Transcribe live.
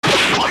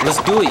Let's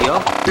do it, yo.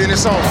 Then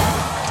it's on.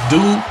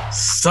 Do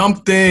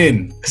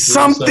something.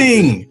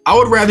 I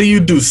would rather you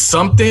do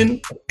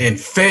something and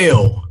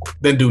fail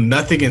than do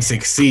nothing and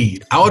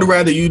succeed. I would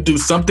rather you do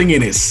something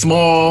and it's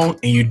small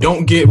and you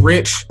don't get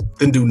rich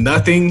than do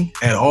nothing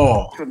at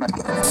all.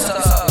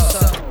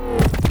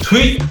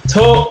 Tweet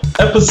Talk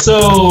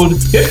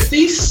episode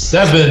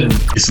 57.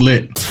 It's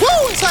lit.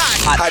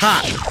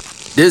 Hot.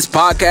 This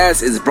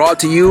podcast is brought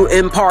to you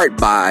in part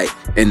by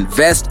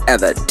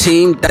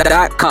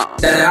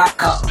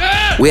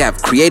InvestAtTheTeam.com. We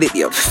have created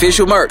the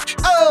official merch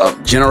of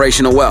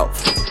Generational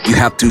Wealth. You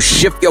have to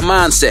shift your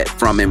mindset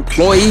from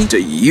employee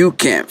to you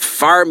can't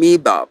fire me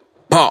the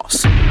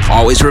boss.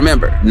 Always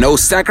remember, no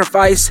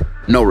sacrifice,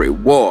 no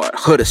reward.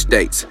 Hood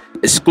Estates.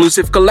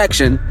 Exclusive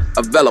collection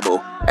available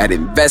at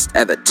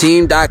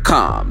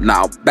InvestAtTheTeam.com.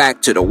 Now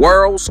back to the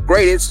world's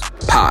greatest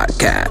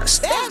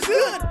podcast. That's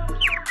good.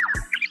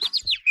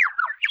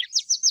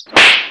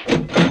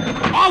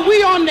 Are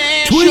we on the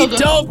air, Tweet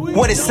Talk.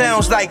 What it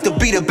sounds like to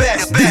be the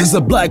best. This is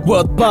a Black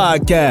Wealth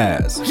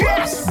podcast.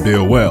 Yes.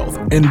 Build wealth,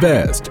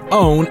 invest,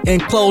 own,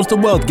 and close the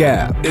wealth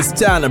gap. It's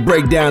time to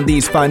break down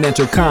these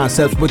financial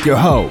concepts with your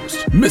host,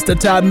 Mr.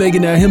 Top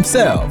Millionaire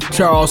himself,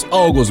 Charles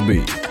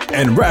Oglesby,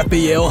 and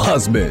Raphael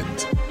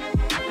Husband.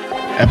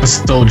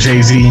 Episode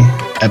Jay-Z,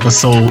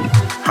 episode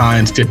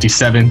Heinz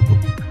 57.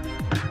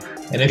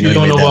 And if you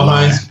don't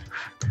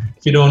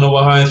know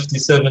what Heinz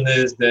 57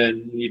 is,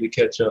 then you need to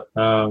catch up.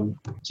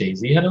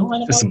 Jay-Z had a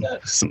line about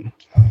that.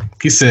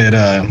 He said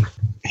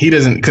he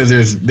doesn't, because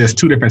there's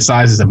two different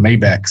sizes of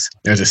Maybachs.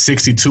 There's a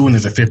 62 and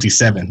there's a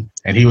 57.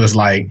 And he was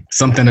like,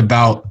 something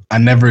about, I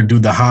never do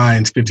the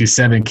Heinz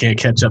 57, can't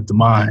catch up to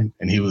mine.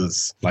 And he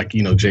was like,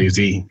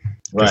 Jay-Z.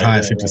 Because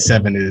Heinz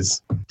 57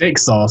 is steak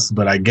sauce,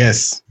 but I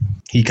guess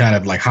he kind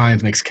of like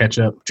Heinz makes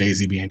ketchup,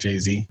 Jay-Z being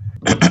Jay-Z.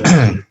 So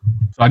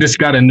I just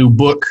got a new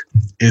book.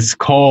 It's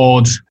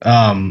called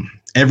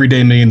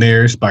Everyday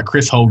Millionaires by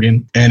Chris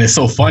Hogan. And it's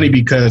so funny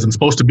because I'm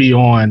supposed to be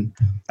on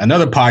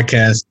another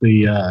podcast,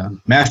 the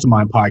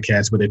Mastermind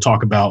podcast, where they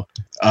talk about,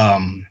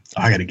 I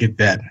got to get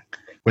that,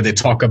 where they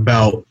talk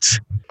about,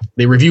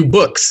 they review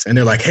books and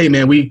they're like, hey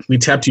man, we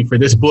tapped you for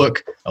this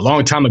book a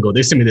long time ago.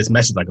 They sent me this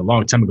message like a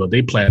long time ago.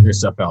 They planned their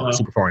stuff out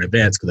super far in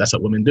advance because that's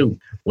what women do.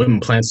 Women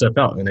plan stuff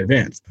out in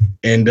advance.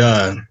 And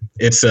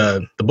it's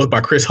the book by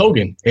Chris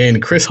Hogan.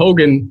 And Chris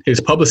Hogan, his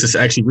publicist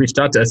actually reached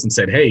out to us and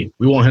said, hey,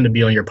 we want him to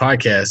be on your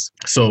podcast.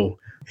 So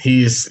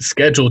he's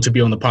scheduled to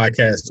be on the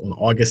podcast on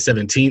August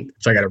 17th.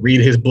 So I got to read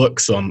his book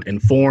so I'm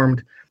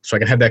informed, so I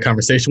can have that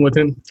conversation with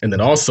him. And then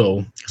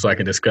also so I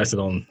can discuss it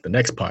on the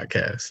next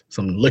podcast.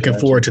 So I'm looking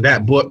forward to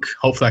that book.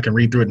 Hopefully I can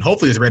read through it. And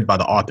hopefully it's read by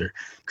the author.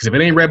 Because if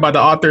it ain't read by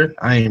the author,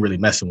 I ain't really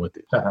messing with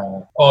it.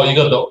 Oh, you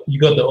got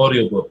the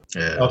audiobook.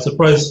 Yeah. I was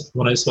surprised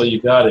when I saw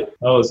you got it.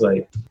 I was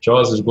like,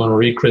 Charles is going to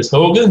read Chris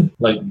Hogan?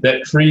 Like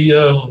debt-free,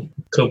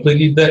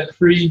 completely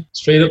debt-free,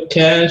 straight up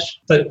cash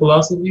type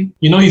philosophy?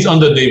 He's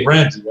under Dave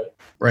Ramsey,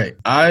 right? Right.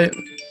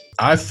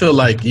 I feel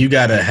like you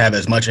got to have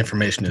as much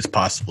information as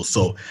possible.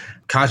 So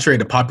contrary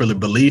to popular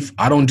belief,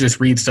 I don't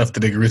just read stuff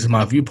that agrees with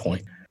my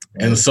viewpoint.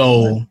 And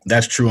so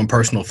that's true in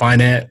personal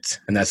finance.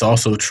 And that's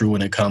also true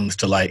when it comes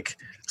to like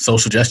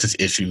social justice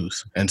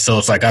issues. And so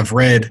it's like I've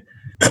read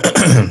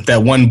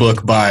that one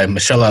book by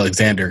Michelle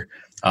Alexander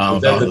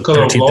about the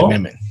 13th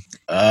Amendment.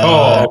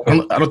 I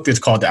don't think it's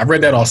called that. I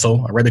read that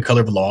also. I read The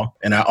Color of Law.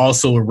 And I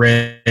also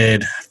read, I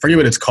forget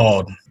what it's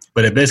called,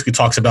 but it basically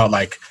talks about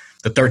like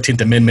the 13th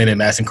Amendment and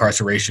mass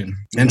incarceration.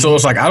 And so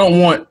it's like I don't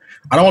want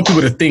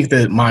people to think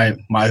that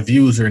my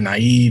views are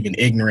naive and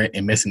ignorant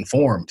and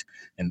misinformed.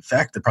 In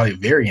fact, they're probably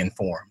very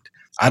informed.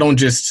 I don't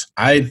just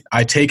I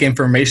take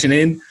information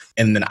in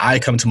and then I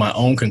come to my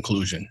own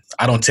conclusion.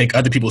 I don't take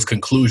other people's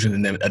conclusion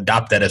and then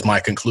adopt that as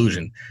my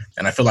conclusion.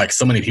 And I feel like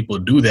so many people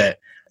do that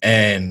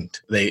and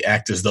they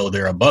act as though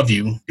they're above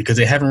you because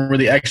they haven't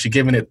really actually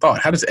given it thought.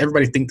 How does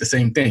everybody think the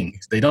same thing?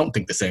 They don't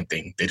think the same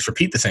thing. They just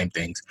repeat the same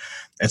things.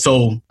 And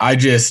so I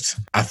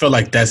feel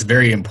like that's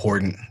very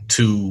important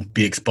to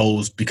be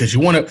exposed because you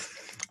want to,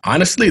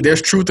 honestly,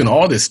 there's truth in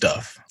all this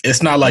stuff.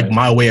 It's not like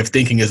my way of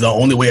thinking is the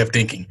only way of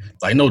thinking.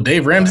 Like, no,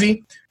 Dave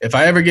Ramsey, if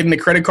I ever get into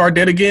credit card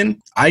debt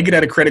again, I get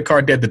out of credit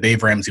card debt the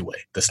Dave Ramsey way,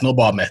 the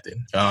snowball method.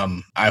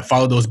 I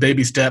follow those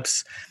baby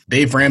steps.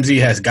 Dave Ramsey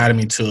has gotten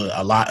me to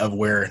a lot of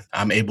where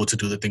I'm able to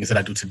do the things that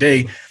I do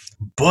today.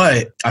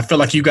 But I feel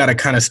like you got to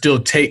kind of still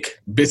take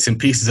bits and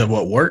pieces of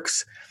what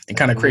works and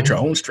kind of create your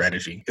own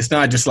strategy. It's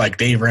not just like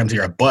Dave Ramsey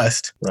or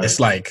bust. Right. It's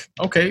like,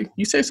 okay,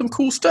 you say some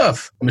cool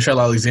stuff, Michelle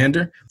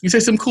Alexander. You say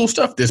some cool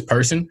stuff, this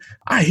person.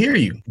 I hear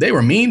you. They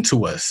were mean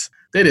to us.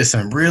 They did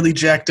some really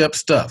jacked up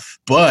stuff.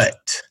 But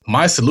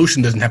my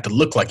solution doesn't have to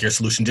look like your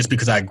solution just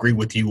because I agree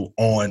with you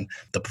on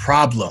the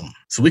problem.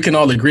 So we can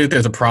all agree that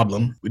there's a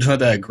problem. We just have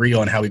to agree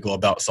on how we go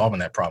about solving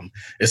that problem.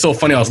 It's so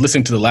funny. I was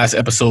listening to the last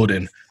episode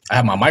and I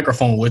have my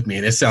microphone with me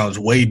and it sounds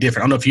way different.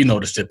 I don't know if you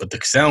noticed it, but the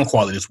sound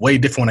quality is way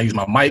different when I use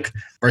my mic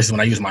versus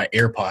when I use my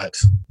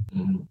AirPods.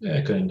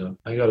 Yeah, kind of.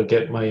 I gotta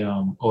get my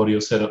audio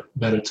set up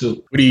better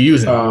too. What are you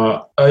using?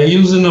 I'm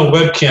using a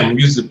webcam.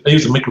 I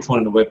use a microphone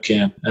in the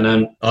webcam, and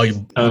I'm.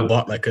 You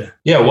bought like a?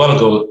 Yeah, a while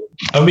ago.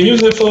 I've been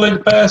using it for like the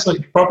past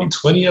probably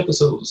 20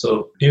 episodes.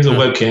 So use a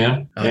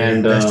webcam,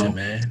 and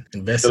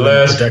invest in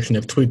the production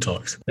of Tweet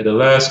Talks. The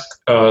last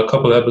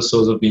couple of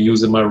episodes, I've been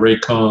using my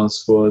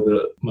Raycons for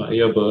my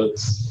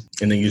earbuds,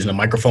 and then using a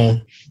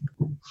microphone.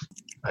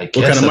 What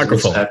kind of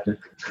microphone?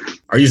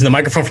 Are you using the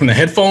microphone from the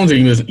headphones, or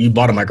you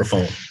bought a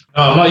microphone?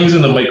 No, I'm not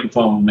using the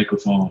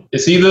microphone.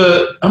 It's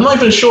either, I'm not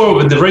even sure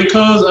with the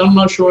Raycons. I'm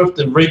not sure if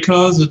the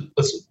Raycons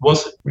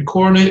was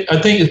recording it.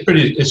 I think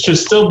it should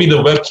still be the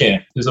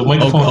webcam. There's a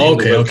microphone.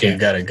 Okay.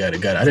 Got it.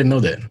 I didn't know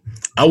that.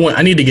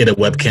 I need to get a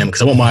webcam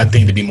because I want my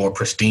thing to be more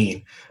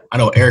pristine. I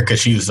know Erica,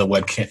 she uses a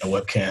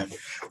webcam.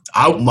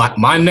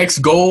 My next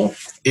goal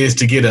is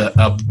to get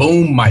a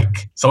boom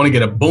mic. So I want to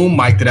get a boom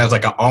mic that has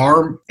like an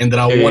arm, and then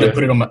I want to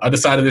put it on the other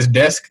side of this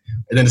desk,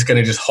 and then it's going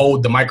to just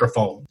hold the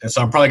microphone. And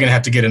so I'm probably going to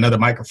have to get another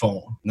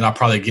microphone. And I'll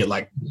probably get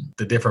like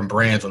the different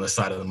brands on the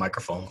side of the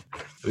microphone.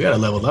 We got to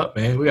level up,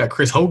 man. We got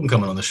Chris Hogan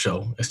coming on the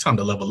show. It's time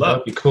to level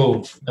up.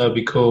 That'd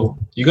be cool.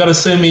 You got to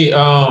send me,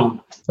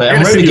 I'm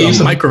ready to get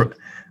you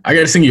I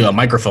got to send you a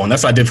microphone.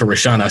 That's what I did for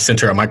Rashawn. I sent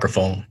her a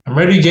microphone. I'm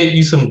ready to get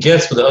you some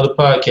guests for the other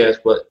podcast,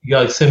 but you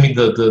got to send me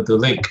the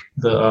link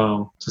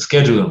to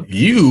schedule them.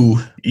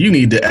 You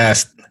need to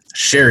ask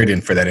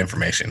Sheridan for that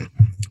information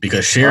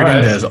because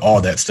Sheridan does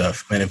all that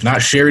stuff. And if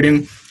not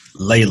Sheridan,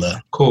 Layla.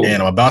 Cool.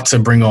 And I'm about to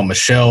bring on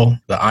Michelle,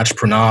 the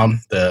entrepreneur,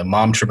 the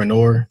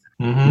momtrepreneur.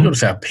 We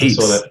just have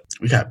peeps.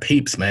 We got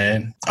peeps,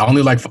 man. I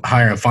only like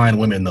hiring fine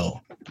women,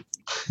 though.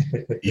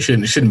 It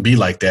shouldn't be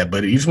like that,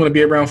 but you just want to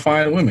be around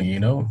fine women, you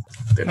know.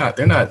 They're not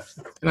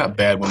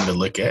bad women to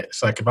look at.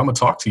 It's like if I'm gonna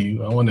talk to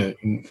you, I want to.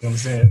 You know what I'm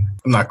saying?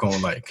 I'm not gonna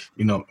I'm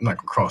not gonna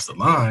cross the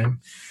line.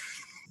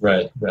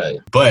 Right.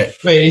 But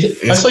wait,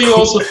 I saw you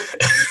also.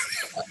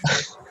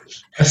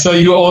 I saw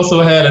you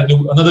also had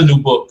another new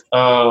book.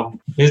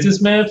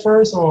 Businessman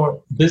First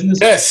or Business?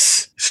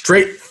 Yes,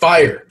 Straight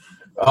Fire.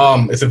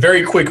 It's a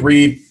very quick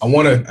read.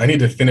 I need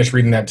to finish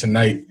reading that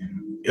tonight.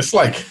 It's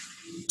like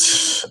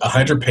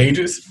 100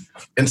 pages.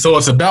 And so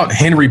it's about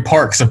Henry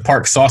Parks of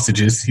Parks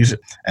Sausages. He's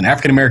an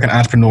African-American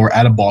entrepreneur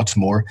out of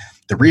Baltimore.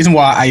 The reason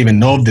why I even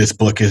know of this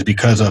book is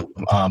because of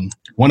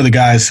one of the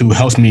guys who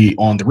helps me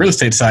on the real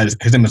estate side.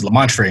 His name is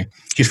Lamontre.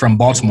 He's from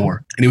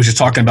Baltimore. And he was just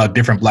talking about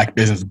different Black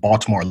business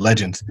Baltimore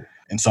legends.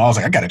 And so I was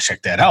like, I got to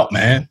check that out,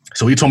 man.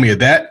 So he told me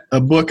that a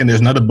book, and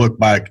there's another book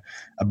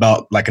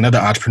about another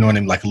entrepreneur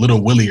named like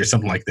Little Willie or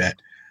something like that.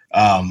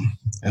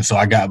 And so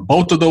I got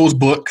both of those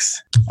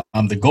books.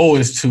 The goal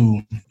is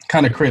to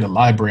kind of create a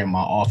library in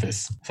my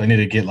office. So I need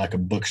to get like a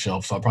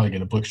bookshelf. So I'll probably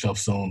get a bookshelf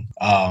soon.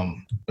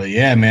 But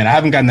yeah, man, I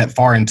haven't gotten that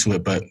far into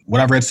it, but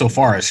what I've read so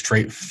far is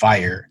straight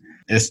fire.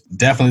 It's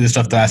definitely the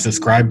stuff that I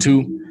subscribe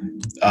to.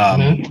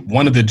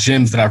 One of the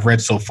gems that I've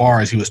read so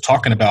far is he was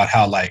talking about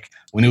how like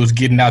when he was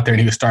getting out there and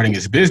he was starting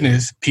his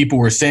business, people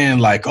were saying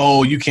like,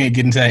 oh, you can't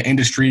get into that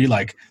industry.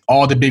 Like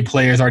all the big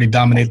players already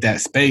dominate that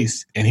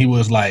space. And he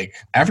was like,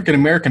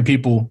 African-American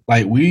people,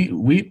 like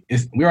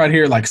we're out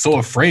here like so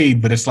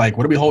afraid, but it's like,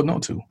 what are we holding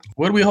on to?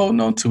 What are we holding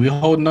on to? We're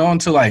holding on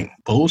to like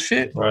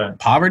bullshit,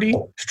 poverty,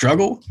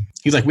 struggle.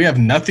 He's like, we have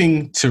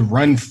nothing to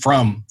run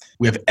from.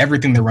 We have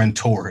everything to run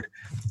toward.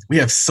 We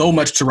have so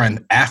much to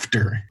run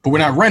after, but we're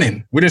not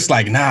running. We're just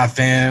like, nah,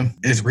 fam,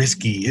 it's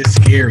risky. It's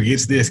scary.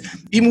 It's this.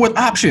 Even with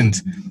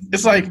options,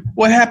 it's like,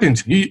 what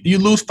happens? You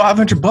lose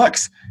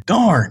 $500?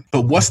 Darn.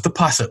 But what's the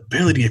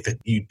possibility if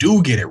you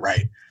do get it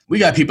right? We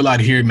got people out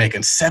here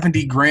making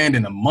 $70,000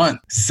 in a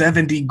month,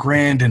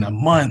 $70,000 in a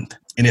month.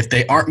 And if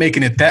they aren't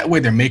making it that way,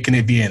 they're making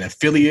it via an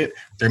affiliate.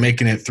 They're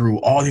making it through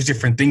all these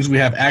different things we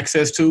have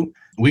access to.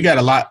 We got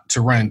a lot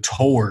to run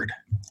toward.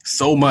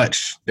 So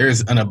much.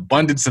 There's an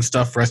abundance of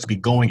stuff for us to be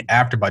going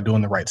after by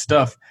doing the right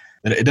stuff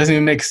that it doesn't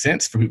even make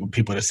sense for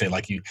people to say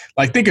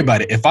think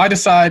about it. If I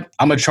decide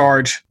I'm going to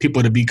charge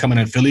people to become an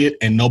affiliate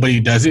and nobody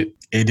does it,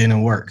 it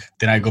didn't work.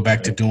 Then I go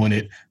back to doing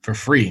it for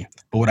free.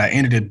 But what I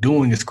ended up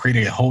doing is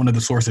creating a whole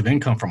nother source of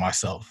income for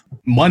myself.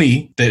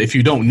 Money that if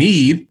you don't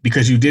need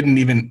because you didn't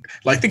even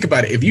think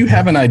about it. If you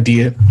have an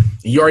idea,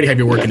 you already have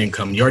your working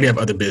income, you already have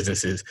other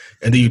businesses,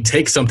 and then you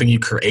take something you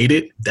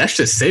created, that's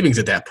just savings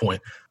at that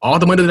point. All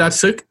the money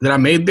that I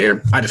made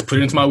there, I just put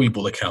it into my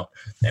Webull account.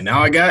 And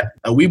now I got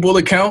a Webull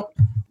account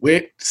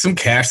with some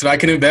cash that I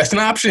can invest in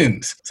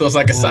options. So it's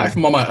like, aside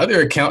from all my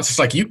other accounts, it's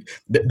like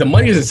the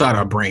money is inside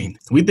our brain.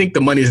 We think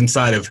the money is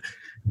inside of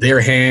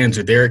their hands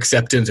or their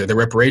acceptance or their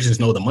reparations.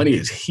 No, the money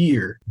is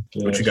here.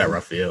 Yeah. What you got,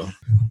 Raphael?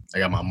 I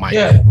got my mic.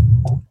 Yeah.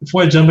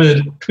 Before I jump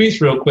into the tweets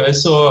real quick, I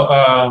saw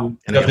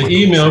got the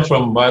email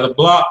from By the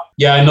Block.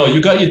 Yeah, I know.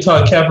 You got your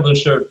Todd Capital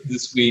shirt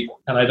this week,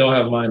 and I don't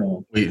have mine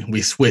on.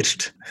 We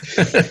switched.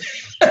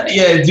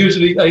 Yeah, it's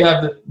usually you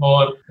have it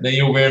on, and then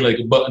you're wearing like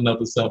a button up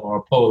or something or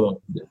a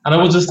polo. And I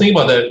was just thinking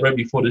about that right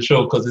before the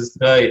show because this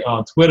guy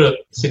on Twitter,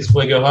 Six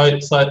Figure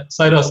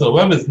Side Hustle,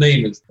 whatever his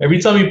name is,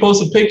 every time he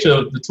posts a picture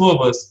of the two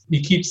of us,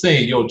 he keeps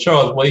saying, "Yo,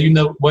 Charles, why you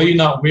not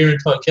wearing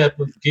Todd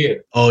Kaplan's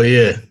gear?" Oh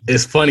yeah,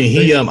 it's funny.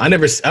 He I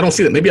don't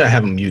see that. Maybe I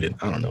have him muted.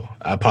 I don't know.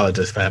 I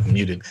apologize if I have him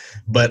muted.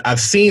 But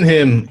I've seen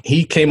him.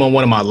 He came on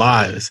one of my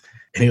lives.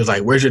 And he was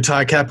like, "Where's your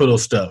Todd Capital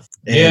stuff?"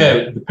 And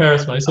yeah, the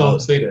Paris man. I saw him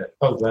say that.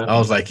 I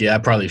was like, "Yeah, I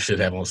probably should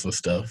have on some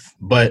stuff."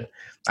 But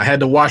I had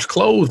to wash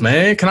clothes,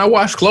 man. Can I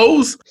wash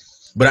clothes?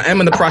 But I am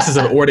in the process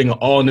of ordering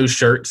all new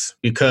shirts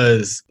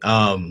because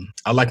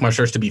I like my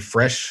shirts to be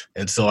fresh.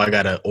 And so I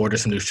got to order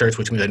some new shirts,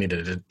 which means I need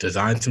to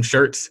design some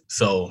shirts.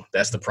 So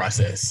that's the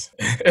process.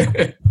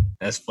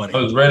 That's funny. I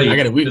was ready. I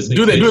got to do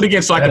it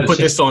again so I can put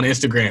this on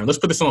Instagram. Let's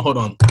put this on. Hold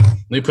on.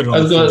 Let me put it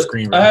on the full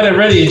screen. I had it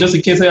ready just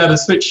in case I had to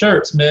switch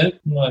shirts, man.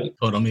 Like,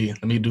 hold on.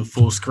 Let me do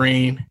full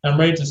screen. I'm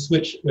ready to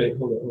switch. Wait,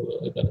 hold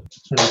on. I got to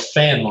turn the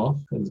fan off.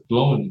 It's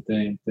blowing the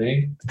damn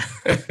thing.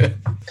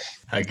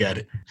 I got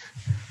it.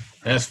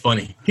 That's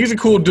funny. He's a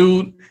cool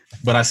dude,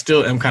 but I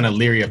still am kind of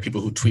leery of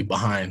people who tweet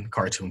behind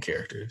cartoon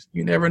characters.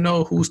 You never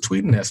know who's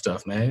tweeting that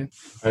stuff, man.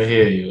 I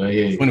hear you.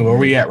 Anyway, where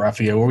we at,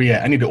 Raphael? Where we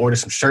at? I need to order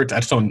some shirts.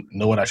 I just don't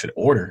know what I should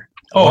order.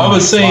 Oh, I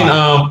was saying,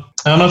 I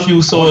don't know if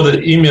you saw the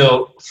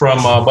email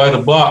from By the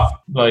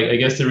Block. Like, I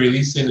guess they're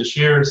releasing the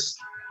shares.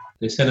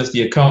 They sent us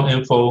the account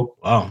info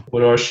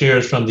with our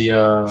shares from the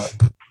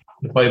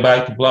Buy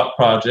Back the Block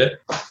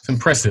project. It's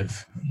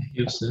impressive.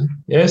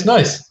 Houston. Yeah, it's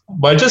nice.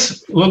 But I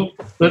just looked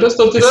it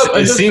up.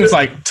 It seems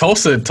like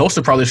Tulsa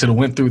probably should have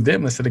went through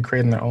them instead of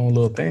creating their own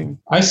little thing.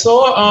 I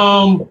saw,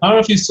 I don't know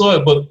if you saw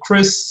it, but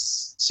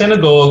Chris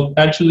Senegal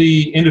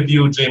actually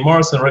interviewed Jay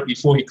Morrison right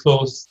before he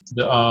closed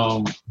the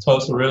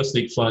Tulsa Real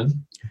Estate Fund.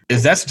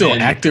 Is that still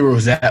active, or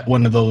was that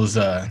one of those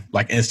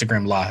like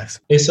Instagram lives?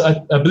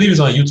 I believe it's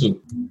on YouTube.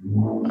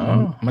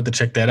 Oh, I'm going to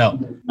check that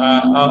out.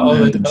 I'll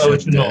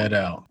let you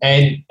know.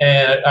 And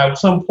at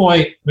some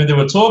point when they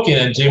were talking,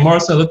 and Jay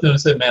Morrison looked at him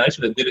and said, "Man, I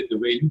should have did it the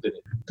way you did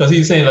it." Because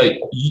he's saying like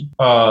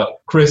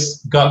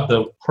Chris got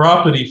the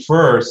property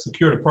first,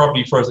 secured the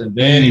property first, and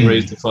then he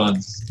raised the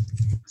funds.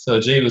 So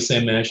Jay was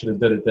saying, "Man, I should have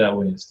done it that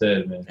way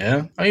instead, man."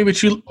 Yeah, I mean,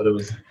 but you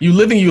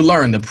live and you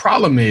learn. The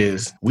problem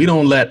is we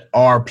don't let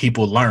our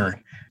people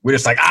learn. We're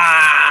just like,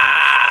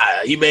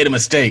 you made a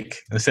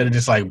mistake. Instead of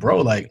just like, bro,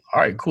 like,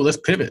 all right, cool, let's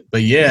pivot.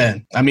 But yeah,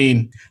 I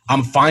mean,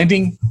 I'm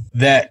finding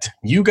that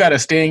you got to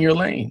stay in your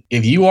lane.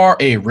 If you are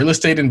a real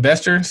estate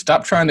investor,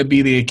 stop trying to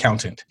be the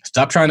accountant.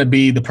 Stop trying to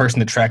be the person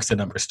that tracks the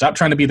numbers. Stop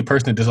trying to be the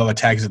person that does all the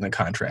taxes and the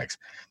contracts.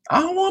 I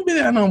don't want to be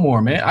that no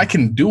more, man. I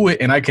can do it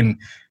and I can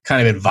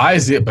kind of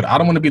advise it, but I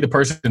don't want to be the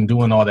person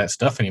doing all that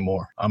stuff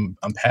anymore. I'm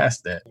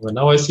past that. Well,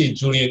 now I see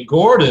Julian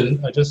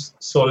Gordon. I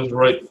just saw this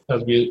right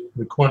as we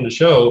recording the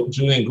show.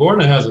 Julian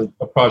Gordon has a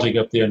project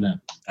up there now.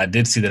 I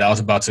did see that. I was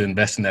about to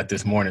invest in that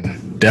this morning.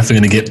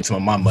 Definitely going to get some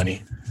of my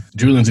money.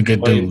 Julian's a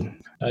good dude.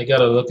 I got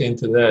to look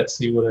into that,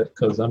 see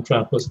because I'm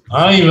trying to put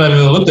I ain't even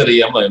looked at it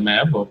yet. I'm like, man,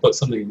 I'm going to put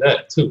something in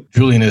that too.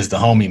 Julian is the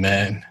homie,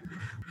 man.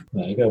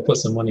 Yeah, you got to put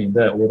some money in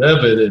that,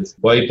 whatever it is.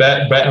 White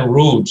Baton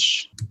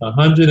Rouge,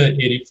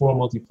 184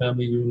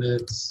 multifamily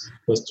units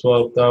plus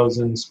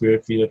 12,000 square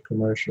feet of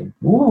commercial.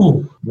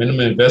 Ooh,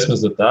 minimum investment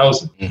is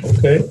 1,000.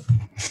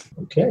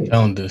 Okay.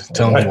 Tell him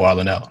he's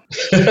wilding out.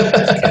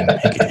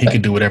 he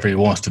can do whatever he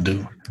wants to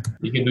do.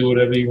 He can do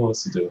whatever he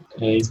wants to do,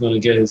 and he's gonna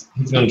get his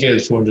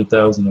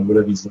 200,000 or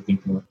whatever he's looking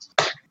for.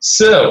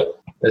 So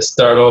let's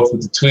start off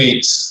with the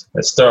tweets.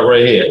 Let's start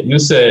right here. You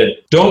said,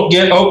 "Don't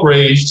get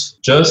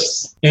outraged,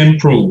 just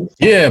improve."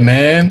 Yeah,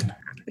 man.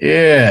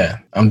 Yeah,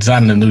 I'm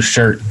designing a new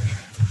shirt,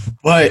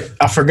 but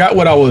I forgot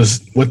what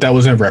that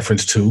was in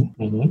reference to.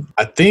 Mm-hmm.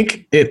 I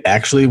think it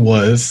actually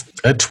was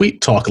a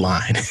Tweet Talk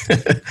line.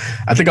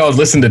 I think I was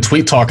listening to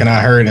Tweet Talk and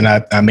I heard and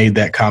I made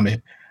that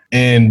comment,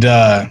 and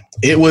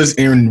it was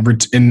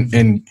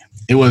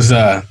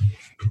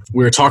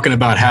we were talking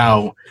about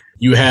how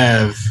you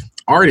have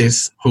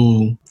artists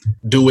who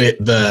do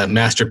it the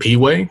Master P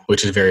way,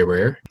 which is very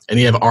rare. And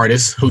you have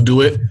artists who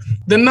do it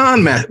the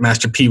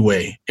non-Master P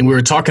way. And we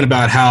were talking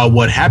about how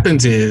what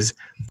happens is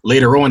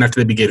later on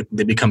after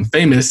they become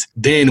famous,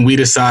 then we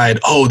decide,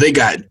 they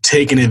got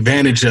taken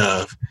advantage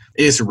of.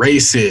 It's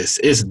racist.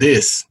 It's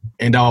this.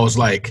 And I was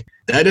like,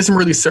 that doesn't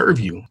really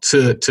serve you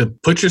to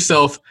put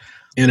yourself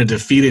in a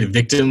defeated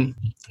victim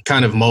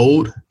kind of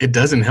mode. It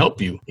doesn't help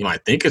you. You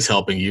might think it's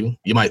helping you.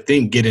 You might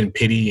think getting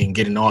pity and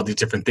getting all these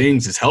different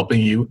things is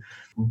helping you,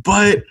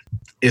 but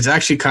it's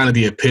actually kind of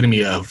the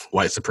epitome of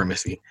white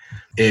supremacy.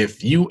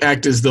 If you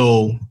act as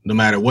though no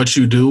matter what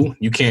you do,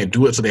 you can't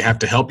do it, so they have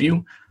to help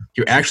you,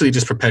 you're actually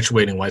just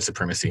perpetuating white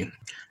supremacy.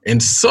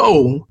 And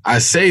so I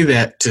say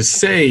that to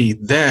say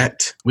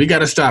that we got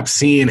to stop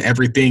seeing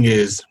everything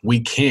as we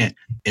can't,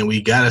 and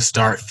we got to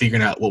start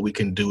figuring out what we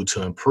can do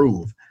to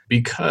improve.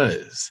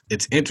 because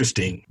it's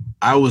interesting.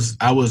 I was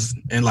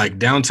in like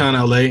downtown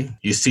LA.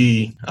 You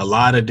see a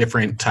lot of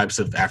different types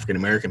of African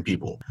American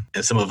people,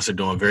 and some of us are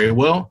doing very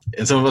well,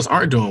 and some of us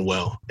aren't doing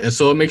well. And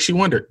so it makes you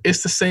wonder,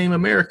 it's the same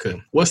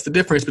America. What's the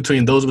difference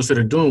between those of us that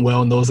are doing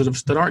well and those of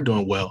us that aren't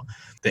doing well?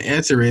 The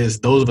answer is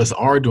those of us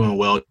are doing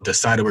well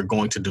decided we're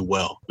going to do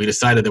well. We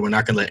decided that we're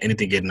not going to let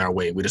anything get in our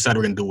way. We decided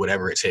we're going to do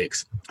whatever it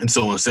takes. And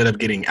so instead of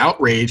getting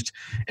outraged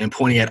and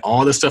pointing at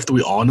all the stuff that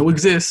we all know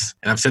exists,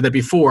 and I've said that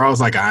before, I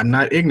was like, I'm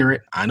not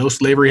ignorant. I know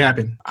slavery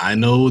happened. I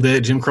know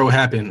that Jim Crow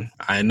happened.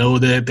 I know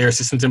that there are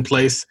systems in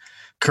place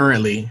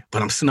currently,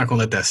 but I'm still not going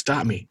to let that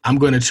stop me. I'm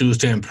going to choose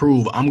to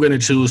improve. I'm going to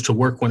choose to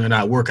work when they're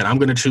not working. I'm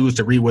going to choose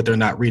to read what they're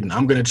not reading.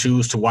 I'm going to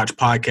choose to watch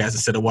podcasts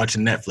instead of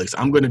watching Netflix.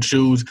 I'm going to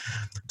choose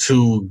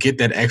to get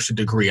that extra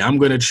degree. I'm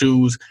going to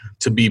choose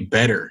to be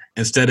better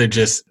instead of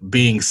just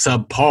being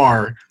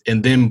subpar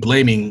and then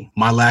blaming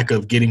my lack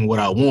of getting what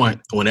I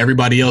want when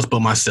everybody else but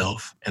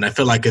myself. And I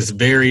feel like it's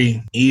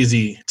very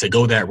easy to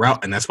go that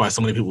route, and that's why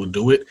so many people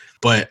do it.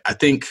 But I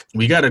think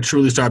we got to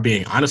truly start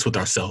being honest with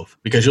ourselves,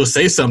 because you'll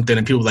say something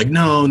and people are like,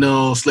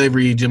 no,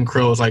 slavery, Jim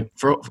Crow. It's like,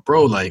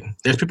 bro, like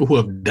there's people who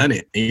have done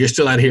it, and you're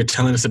still out here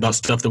telling us about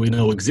stuff that we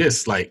know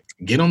exists. Like,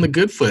 get on the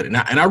good foot. And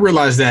I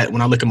realize that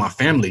when I look at my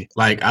family.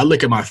 Like, I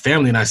look at my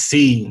family and I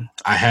see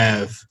I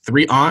have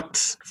 3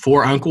 aunts,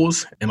 4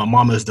 uncles, and my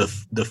mama is the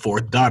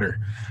 4th daughter.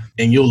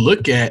 And you'll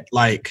look at,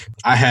 like,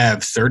 I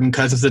have certain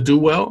cousins that do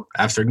well.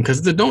 I have certain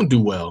cousins that don't do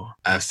well.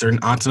 I have certain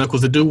aunts and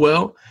uncles that do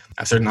well.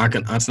 I have certain aunts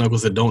and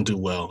uncles that don't do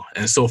well.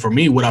 And so for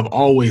me, what I've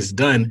always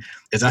done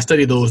is I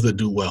study those that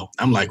do well.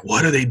 I'm like,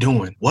 what are they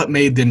doing? What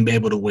made them be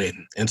able to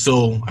win? And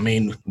so, I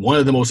mean, one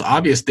of the most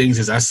obvious things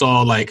is I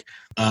saw, like,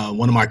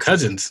 one of my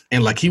cousins,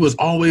 and like he was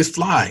always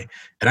fly.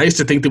 And I used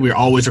to think that we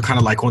were kind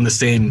of like on the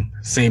same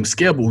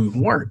scale, but we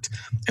weren't.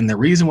 And the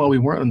reason why we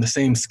weren't on the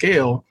same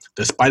scale,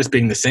 despite us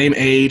being the same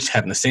age,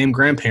 having the same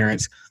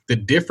grandparents, the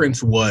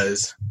difference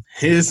was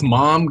his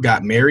mom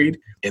got married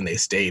and they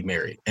stayed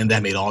married. And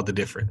that made all the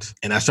difference.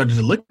 And I started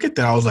to look at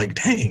that. I was like,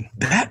 dang,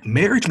 that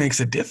marriage makes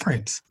a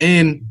difference.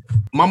 And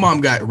my mom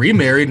got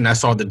remarried and I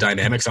saw the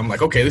dynamics. I'm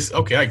like, okay,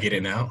 I get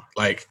it now.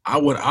 Like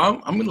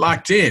I'm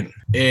locked in.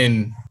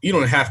 And you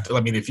don't have to,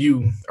 I mean, if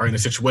you are in a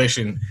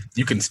situation,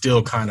 you can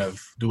still kind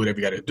of do whatever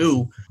you got to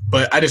do.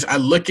 But I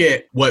look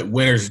at what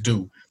winners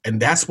do. And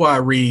that's why I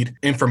read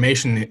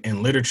information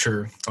and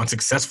literature on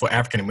successful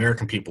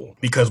African-American people,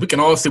 because we can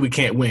all say we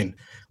can't win.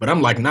 But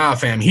I'm like, nah,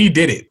 fam, he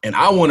did it and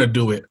I want to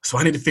do it. So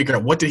I need to figure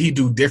out, what did he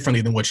do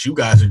differently than what you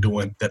guys are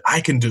doing that I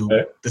can do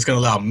that's going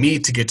to allow me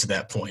to get to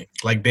that point?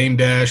 Like Dame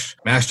Dash,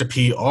 Master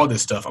P, all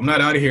this stuff. I'm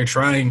not out of here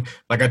trying.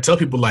 Like I tell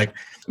people, like,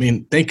 I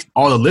mean, thank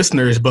all the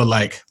listeners, but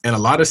like in a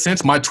lot of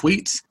sense, my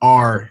tweets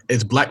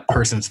it's Black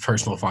person's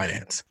personal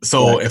finance.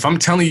 So if I'm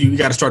telling you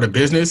got to start a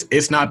business,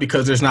 it's not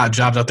because there's not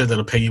jobs out there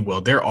that'll pay you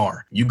well. There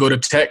are. You go to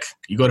tech,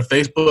 you go to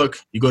Facebook,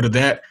 you go to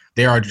that.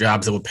 There are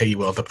jobs that will pay you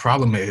well. The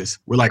problem is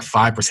we're like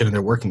 5% of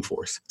their working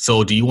force.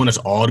 So do you want us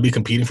all to be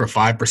competing for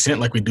 5%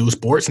 like we do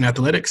sports and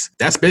athletics?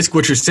 That's basically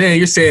what you're saying.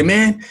 You're saying,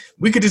 man,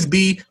 we could just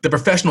be the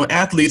professional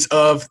athletes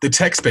of the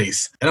tech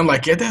space. And I'm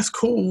like, yeah, that's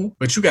cool.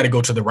 But you got to go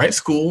to the right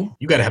school.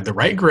 You got to have the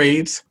right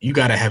grades. You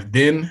got to have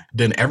done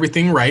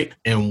everything right.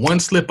 And one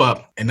slip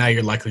up, and now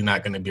you're likely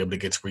not going to be able to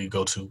get to where you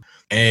go to.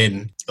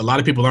 And a lot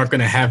of people aren't going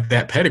to have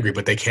that pedigree,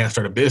 but they can't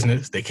start a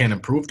business. They can't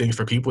improve things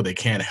for people. They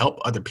can't help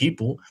other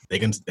people. They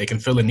can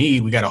fill a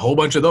need. We got a whole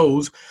bunch of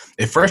those.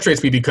 It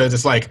frustrates me because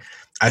it's like,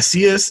 I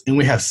see us and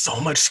we have so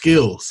much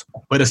skills,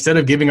 but instead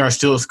of giving our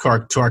skills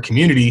to our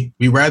community,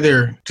 we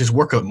rather just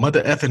work a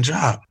mother effing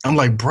job. I'm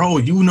like, bro,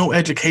 you know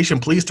education,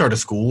 please start a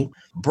school.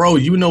 Bro,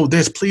 you know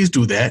this, please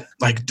do that.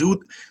 Like, dude,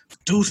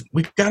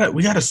 we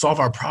gotta solve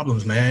our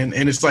problems, man.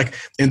 And it's like,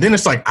 and then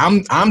it's like,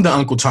 I'm the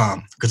Uncle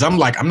Tom, because I'm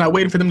like, I'm not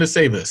waiting for them to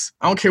save us.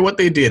 I don't care what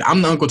they did.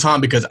 I'm the Uncle Tom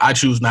because I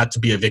choose not to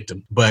be a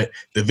victim. But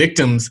the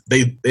victims,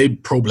 they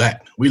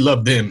pro-Black. We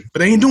love them, but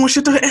they ain't doing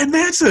shit to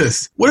advance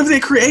us. What have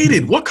they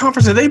created? What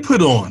conference have they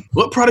put on?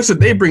 What products did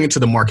they bring into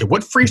the market?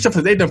 What free stuff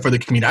have they done for the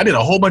community? I did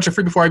a whole bunch of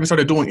free before I even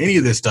started doing any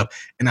of this stuff,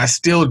 and I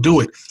still do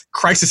it.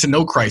 Crisis and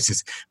no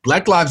crisis.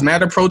 Black Lives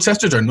Matter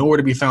protesters are nowhere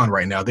to be found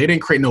right now. They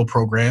didn't create no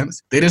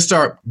programs. They didn't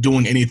start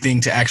doing anything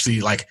to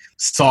actually like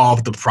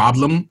solve the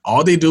problem.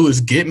 All they do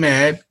is get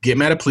mad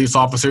at police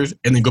officers,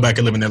 and then go back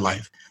and live in their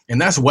life.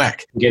 And that's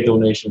whack. Get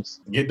donations.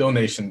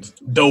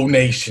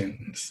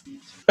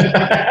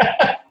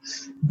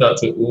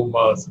 Dr.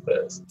 Umar's the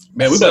best.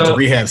 Man, we about to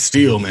rehab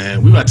steel,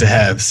 man. We about to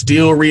have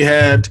steel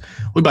rehabbed.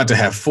 We about to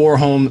have 4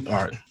 homes. All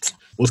right.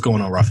 What's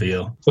going on,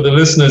 Raphael? For the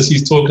listeners,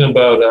 he's talking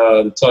about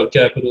the Todd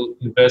Capital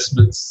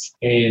investments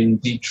in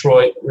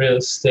Detroit real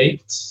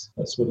estate.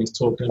 That's what he's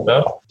talking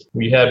about.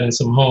 Rehabbing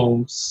some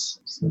homes,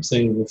 some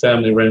single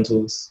family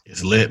rentals.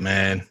 It's lit,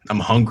 man. I'm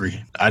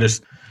hungry.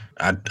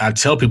 I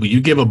tell people, you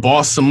give a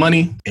boss some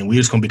money and we're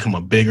just going to become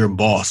a bigger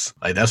boss.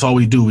 Like, that's all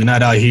we do. We're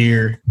not out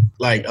here.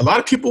 Like, a lot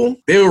of people,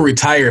 they will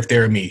retire if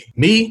they're me.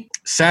 Me,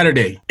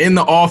 Saturday, in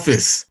the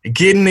office,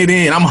 getting it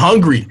in. I'm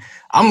hungry.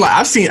 I'm like,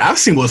 I've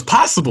seen what's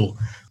possible.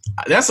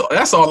 That's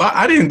all.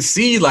 I didn't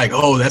see like,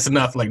 oh, that's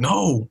enough. Like,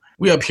 no,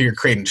 We up here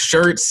creating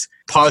shirts,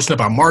 polishing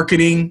up our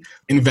marketing,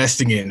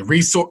 investing in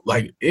resource.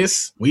 Like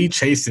we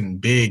chasing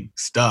big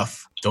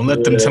stuff. Don't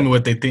let them tell me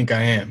what they think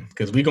I am,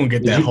 because we gonna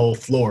get that whole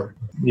floor.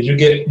 Did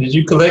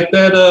you collect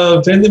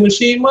that vending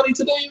machine money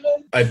today,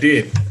 man?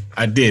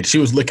 I did. She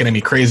was looking at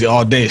me crazy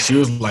all day. She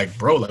was like,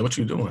 bro, like, what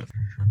you doing?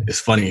 It's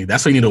funny.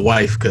 That's why you need a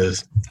wife,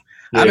 because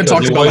I haven't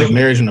talked about like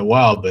marriage in a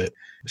while, but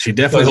she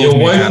definitely holds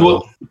me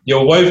accountable.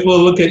 Your wife will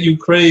look at you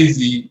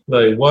crazy,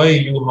 like, why are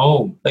you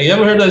home? Like, you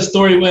ever heard that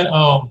story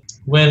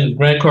when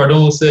Grant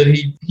Cardone said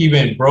he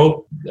went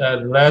broke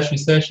at the last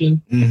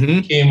recession,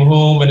 came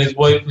home and his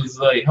wife was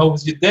like, how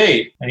was your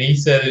day? And he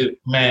said,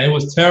 man, it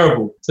was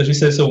terrible. So she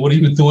said, so what are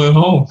you doing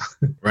home?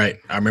 Right.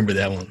 I remember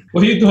that one.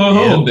 What are you doing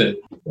home then?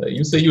 Like,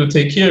 you said you would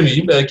take care of me.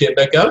 You better get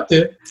back out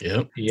there.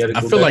 Yep.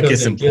 I feel like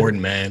it's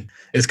important, man.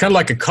 It's kind of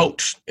like a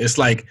coach. It's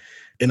like,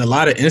 in a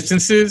lot of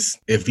instances,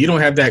 if you don't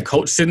have that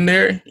coach sitting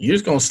there, you're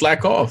just gonna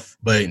slack off.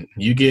 But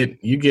you get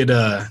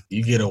a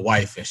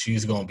wife, and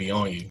she's gonna be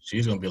on you.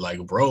 She's gonna be like,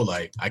 bro,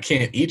 like, I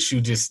can't eat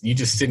you just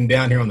sitting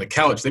down here on the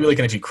couch. They be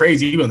looking at you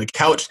crazy. You on the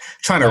couch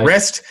trying to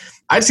rest.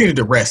 I just needed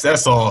to rest.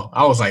 That's all.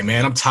 I was like,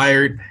 man, I'm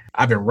tired.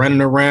 I've been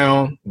running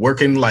around,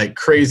 working like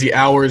crazy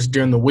hours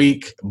during the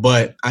week,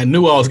 but I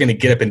knew I was going to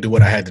get up and do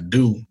what I had to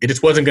do. It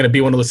just wasn't going to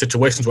be one of those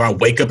situations where I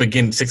wake up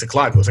again at 6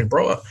 o'clock. I was like,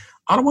 bro,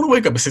 I don't want to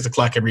wake up at 6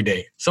 o'clock every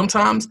day.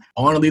 Sometimes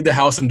I want to leave the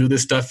house and do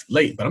this stuff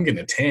late, but I'm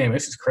getting a tan.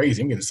 This is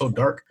crazy. I'm getting so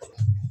dark.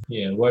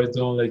 Yeah, wives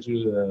don't let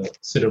you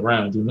sit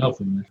around and do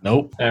nothing, man.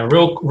 Nope. And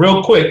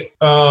real quick,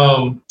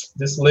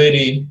 this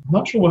lady, I'm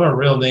not sure what her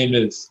real name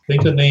is. I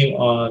think her name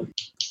on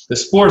the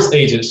sports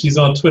agent. She's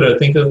on Twitter. I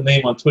think her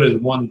name on Twitter is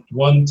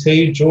One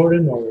Tay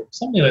Jordan or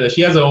something like that.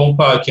 She has her own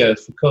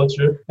podcast for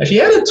culture, and she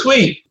had a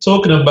tweet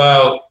talking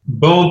about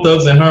Bone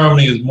Thugs and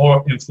Harmony is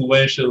more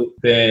influential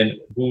than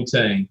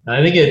Wu-Tang.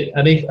 I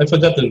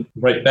forgot to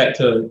write back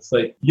to her. It's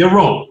like, you're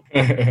wrong.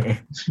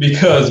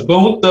 Because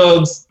Bone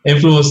Thugs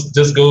influence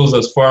just goes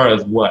as far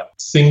as what?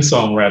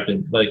 Sing-song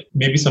rapping. Like,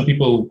 maybe some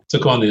people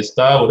took on their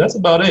style, but that's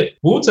about it.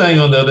 Wu-Tang,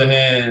 on the other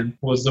hand,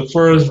 was the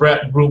first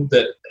rap group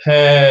that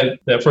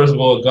first of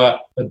all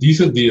got a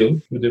decent deal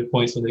with their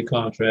points on their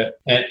contract,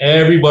 and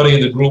everybody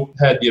in the group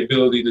had the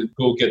ability to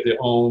go get their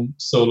own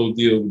solo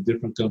deal with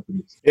different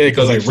companies. Yeah,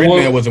 because like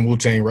Redman was in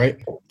Wu-Tang, right?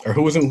 Or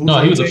who was in Wu-Tang? No,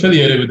 he was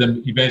affiliated with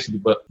them eventually.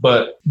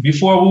 But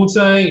before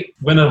Wu-Tang,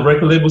 when a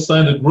record label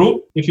signed a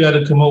group, if you had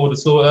to come up with a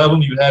solo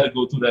album, you had to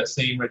go through that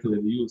same record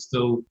label. You were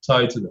still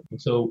tied to them.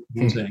 So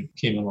Wu-Tang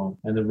came along,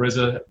 and the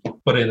RZA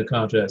put in the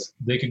contracts.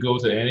 They could go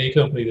to any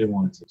company they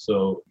wanted to.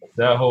 So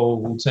that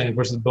whole Wu-Tang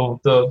versus Bone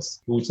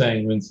Thugs,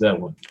 Wu-Tang wins that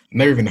one.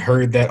 Never even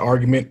heard that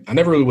argument. I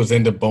never really was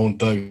into Bone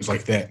Thugs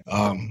like that.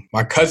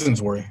 My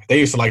cousins were. They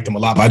used to like them a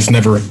lot, but I just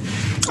never.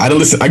 I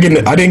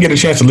didn't get a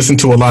chance to listen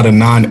to a lot of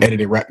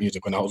non-edited rap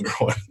music when I was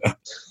growing up.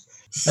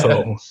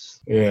 So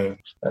yeah.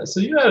 So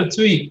you had a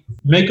tweet.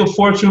 Make a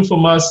fortune for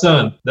my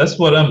son. That's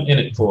what I'm in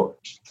it for.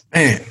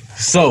 Man,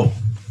 so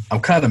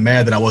I'm kind of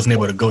mad that I wasn't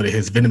able to go to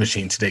his vending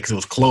machine today because it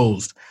was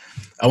closed.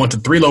 I went to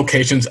 3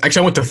 locations.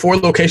 Actually, I went to 4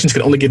 locations.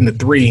 Could only get into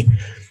 3.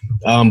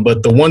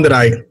 But the one that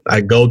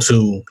I go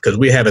to, because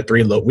we have a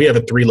 3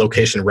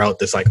 location route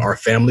that's like our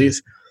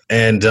families,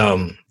 and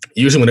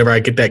usually whenever I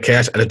get that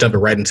cash, I just dump it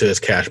right into his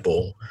cash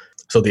bowl.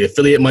 So the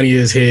affiliate money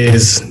is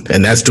his,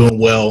 and that's doing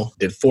well.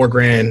 Did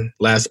 $4,000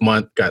 last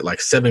month, got like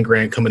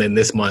 $7,000 coming in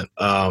this month.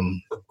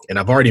 And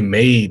I've already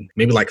made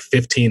maybe like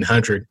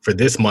 $1,500 for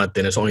this month,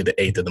 and it's only the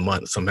 8th of the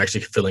month. So I'm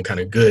actually feeling kind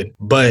of good.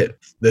 But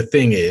the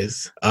thing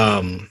is,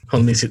 let me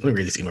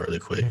read this email really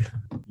quick.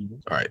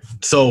 All right.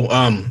 So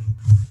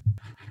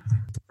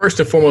first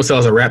and foremost, that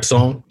was a rap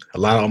song. A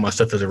lot of all my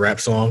stuff is a rap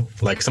song.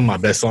 Like some of my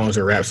best songs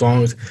are rap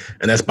songs,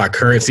 and that's by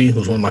Currency,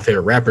 who's one of my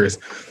favorite rappers.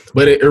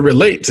 But it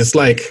relates. It's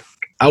like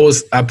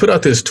I put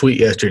out this tweet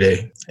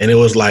yesterday, and it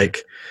was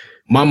like,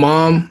 my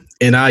mom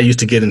and I used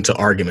to get into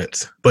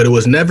arguments, but it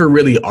was never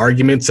really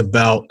arguments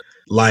about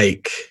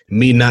like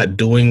me not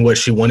doing what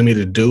she wanted me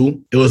to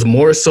do. It was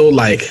more so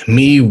like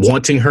me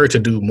wanting her to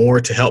do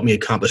more to help me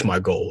accomplish my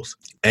goals.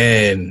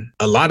 And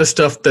a lot of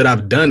stuff that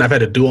I've done, I've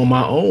had to do on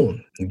my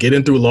own.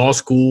 Getting through law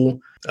school,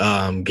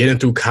 getting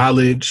through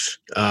college,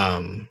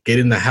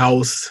 getting the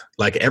house,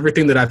 like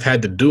everything that I've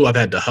had to do, I've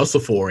had to hustle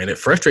for. And it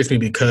frustrates me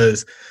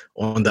because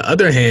on the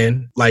other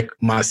hand, like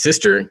my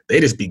sister, they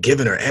just be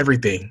giving her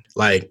everything.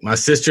 Like my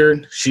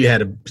sister,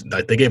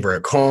 they gave her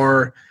a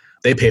car.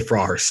 They paid for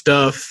all her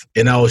stuff.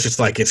 And I was just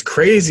like, it's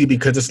crazy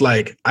because it's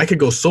like, I could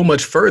go so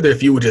much further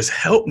if you would just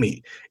help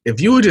me. If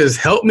you would just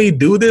help me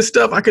do this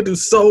stuff, I could do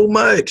so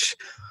much.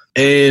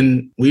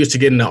 And we used to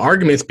get into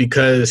arguments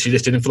because she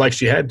just didn't feel like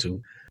she had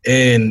to.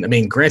 And I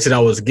mean, granted, I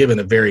was given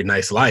a very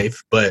nice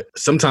life, but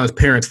sometimes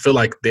parents feel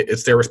like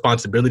it's their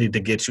responsibility to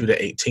get you to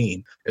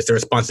 18. It's their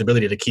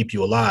responsibility to keep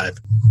you alive.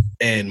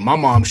 And my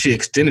mom, she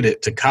extended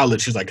it to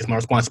college. She's like, it's my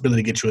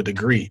responsibility to get you a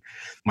degree.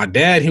 My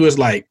dad, he was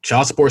like,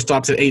 child support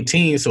stops at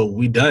 18, so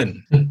we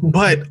done.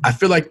 But I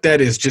feel like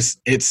that is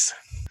just,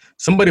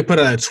 somebody put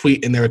out a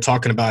tweet and they were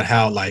talking about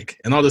how like,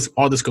 and all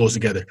this goes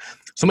together.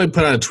 somebody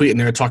put out a tweet and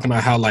they were talking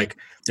about how like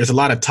there's a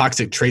lot of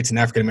toxic traits in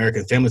African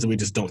American families that we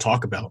just don't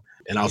talk about.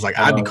 And I was like,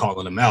 I'd be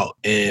calling them out.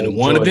 And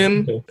one of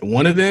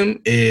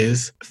them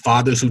is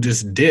fathers who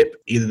just dip.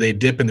 Either they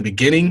dip in the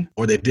beginning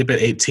or they dip at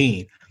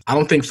 18. I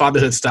don't think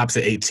fatherhood stops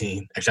at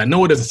 18. Actually, I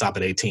know it doesn't stop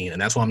at 18,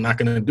 and that's why I'm not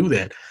going to do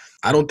that.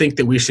 I don't think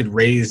that we should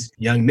raise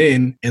young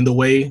men in the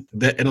way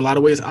that in a lot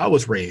of ways I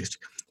was raised,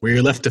 where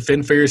you're left to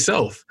fend for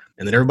yourself.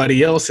 And then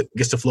everybody else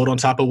gets to float on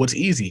top of what's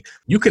easy.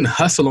 You can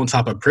hustle on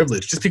top of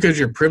privilege. Just because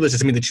you're privileged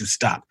doesn't mean that you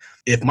stop.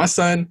 If my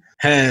son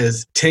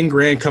has 10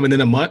 grand coming in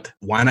a month,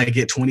 why not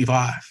get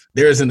 25?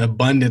 There's an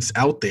abundance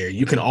out there.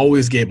 You can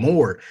always get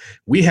more.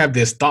 We have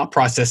this thought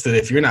process that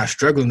if you're not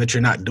struggling, that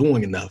you're not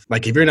doing enough.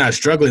 Like if you're not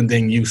struggling,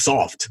 then you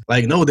soft.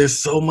 Like, no, there's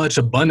so much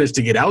abundance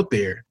to get out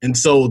there. And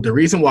so the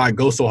reason why I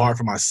go so hard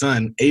for my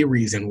son, a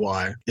reason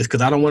why, is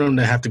because I don't want him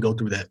to have to go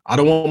through that. I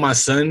don't want my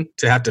son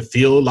to have to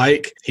feel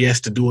like he has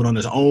to do it on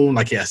his own,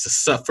 like he has to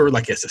suffer,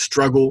 like he has to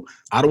struggle.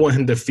 I don't want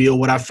him to feel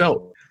what I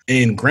felt.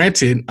 And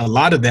granted, a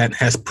lot of that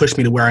has pushed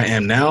me to where I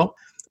am now,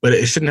 but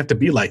it shouldn't have to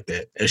be like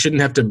that. It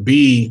shouldn't have to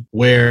be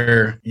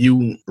where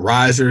you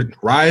rise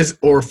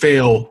or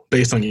fail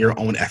based on your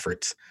own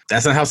efforts.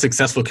 That's not how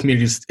successful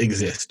communities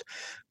exist.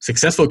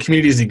 Successful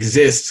communities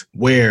exist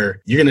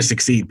where you're going to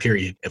succeed,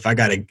 period. If I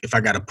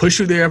gotta push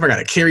you there, if I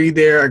gotta carry you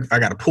there, if I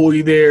gotta pull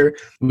you there,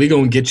 we're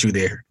going to get you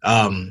there.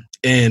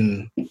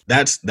 And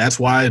that's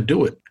why I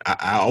do it.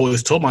 I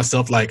always told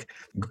myself, like,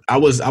 I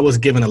was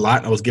given a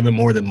lot. I was given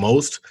more than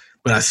most,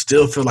 but I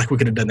still feel like we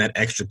could have done that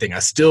extra thing. I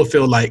still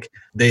feel like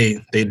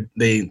they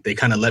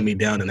kind of let me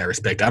down in that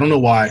respect. I don't know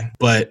why,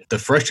 but the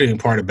frustrating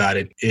part about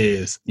it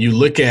is you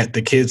look at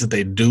the kids that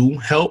they do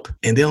help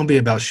and they don't be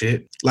about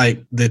shit.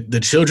 Like the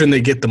children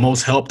that get the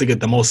most help, they get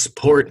the most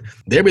support,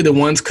 they be the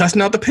ones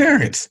cussing out the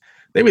parents.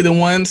 They be the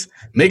ones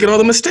making all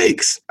the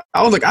mistakes.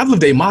 I was like, I've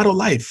lived a model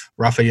life,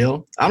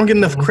 Raphael. I don't get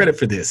enough credit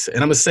for this. And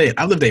I'm going to say it.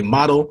 I lived a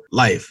model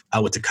life. I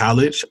went to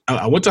college.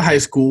 I went to high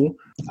school.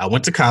 I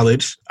went to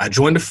college. I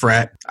joined a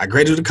frat. I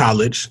graduated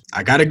college.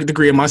 I got a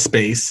degree in my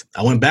space.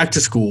 I went back to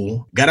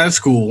school, got out of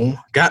school,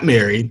 got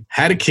married,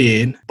 had a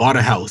kid, bought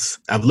a house.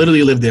 I've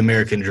literally lived the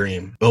American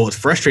dream. But what's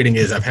frustrating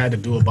is I've had to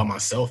do it by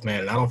myself,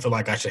 man. And I don't feel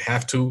like I should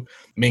have to.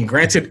 I mean,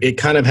 granted, it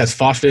kind of has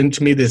fostered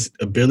into me this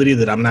ability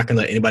that I'm not going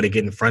to let anybody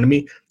get in front of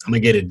me. I'm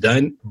going to get it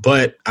done.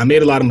 But I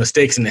made a lot of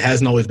mistakes and it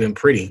hasn't always been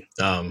pretty.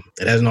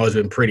 It hasn't always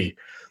been pretty.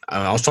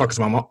 I was talking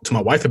to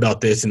my wife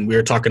about this, and we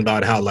were talking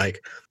about how,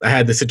 like, I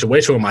had this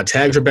situation where my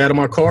tags were bad on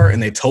my car,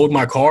 and they towed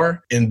my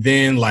car. And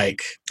then,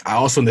 like, I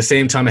also, in the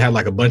same time, I had,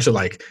 like, a bunch of,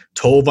 like,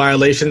 toll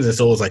violations. And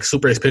so it was, like,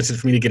 super expensive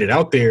for me to get it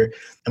out there.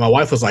 And my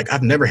wife was like,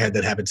 I've never had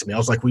that happen to me. I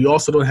was like, well, you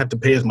also don't have to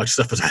pay as much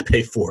stuff as I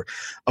pay for.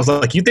 I was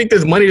like, you think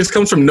this money just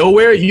comes from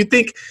nowhere? You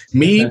think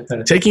me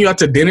taking you out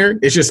to dinner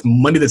is just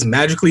money that's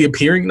magically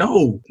appearing?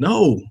 No.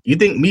 You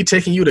think me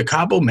taking you to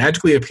Cabo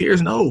magically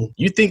appears? No.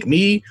 You think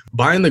me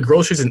buying the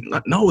groceries?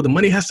 No, the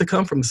money has to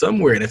come from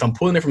somewhere. And if I'm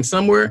pulling it from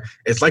somewhere,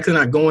 it's likely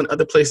not going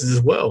other places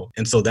as well.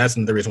 And so that's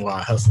the reason why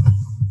I hustle.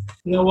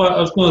 You know what? I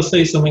was going to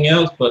say something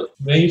else, but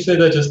when you said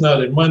that just now,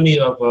 it reminded me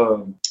of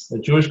a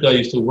Jewish guy I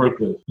used to work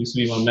with. He used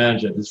to be my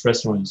manager at this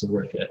restaurant I used to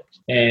work at.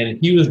 And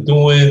he was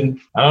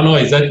doing, I don't know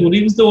exactly what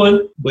he was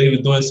doing, but he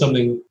was doing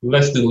something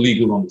less than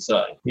legal on the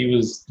side. He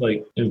was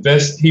like I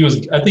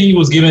think he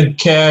was giving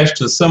cash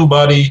to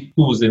somebody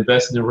who was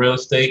investing in real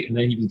estate, and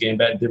then he was getting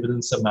back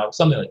dividends somehow,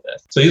 something like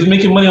that. So he was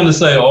making money on the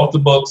side, off the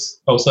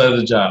books, outside of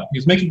the job. He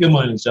was making good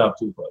money on his job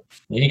too, but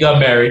and he got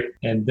married,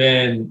 and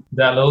then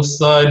that little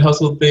side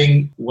hustle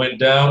thing went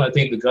down. I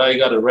think the guy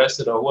got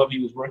arrested or whoever he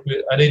was working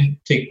with. I didn't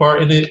take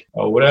part in it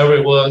or whatever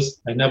it was.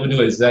 I never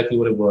knew exactly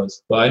what it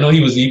was, but I know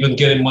he was even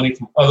getting money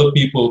from other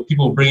people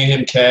bringing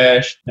him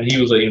cash, and he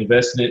was like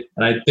investing it.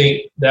 And I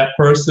think that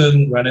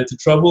person ran into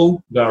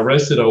trouble, got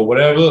arrested or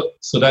whatever.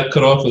 So that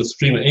cut off a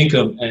stream of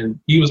income, and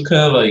he was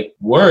kind of like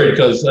worried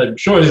because I'm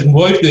sure his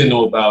wife didn't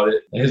know about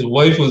it. And his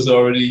wife was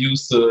already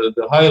used to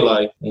the high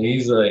life, and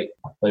he's like,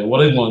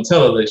 what are you going to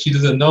tell her? Like, she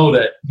doesn't know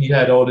that he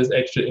had all this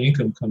extra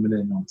income coming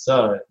in on the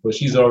side, but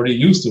she's already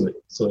used to it.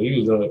 So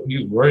he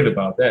was worried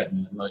about that,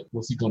 man. Like,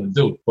 what's he going to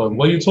do? But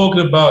what you're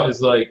talking about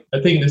is like,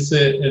 I think they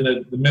said in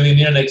the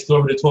Millionaire Next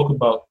Door, they talk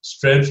about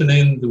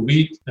strengthening the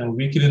weak and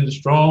weakening the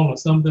strong or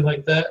something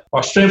like that.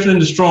 Or strengthening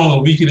the strong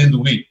and weakening the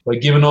weak by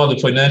giving all the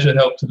financial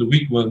help to the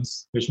weak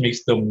ones, which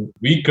makes them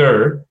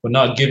weaker, but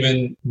not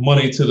giving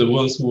money to the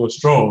ones who are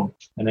strong.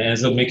 And it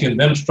ends up making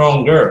them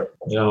stronger,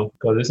 you know,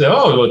 because they say,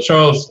 oh, well,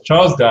 Charles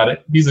got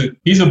it. He's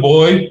a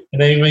boy.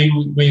 And then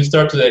when you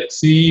start to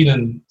exceed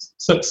and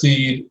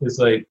succeed, it's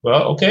like,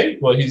 well, okay,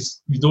 well,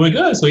 he's doing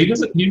good. So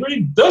he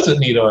really doesn't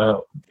need our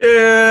help.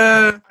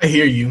 Yeah, I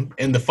hear you.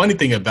 And the funny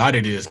thing about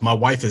it is my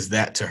wife is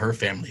that to her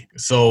family.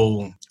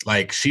 So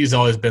like, she's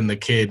always been the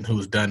kid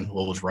who's done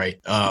what was right.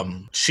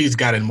 She's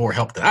gotten more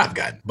help than I've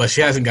gotten, but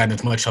she hasn't gotten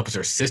as much help as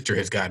her sister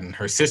has gotten.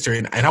 Her sister,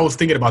 and I was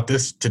thinking about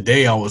this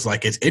today. I was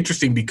like, it's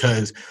interesting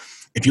because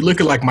if you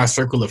look at like my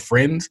circle of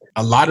friends,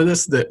 a lot of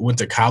us that went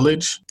to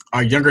college,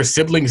 our younger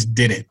siblings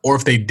didn't, or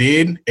if they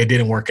did, it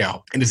didn't work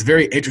out. And it's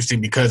very interesting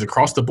because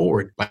across the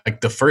board,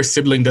 like the first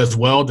sibling does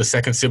well, the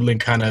second sibling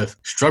kind of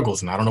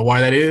struggles. And I don't know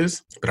why that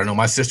is, but I know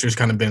my sister's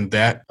kind of been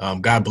that.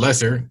 God bless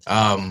her.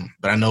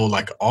 But I know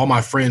like all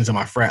my friends in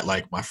my frat,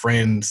 like my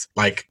friends,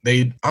 like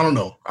I don't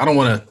know. I don't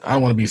want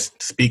to be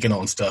speaking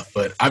on stuff,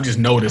 but I've just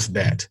noticed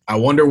that. I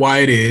wonder why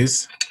it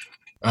is.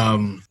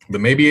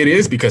 But maybe it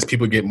is because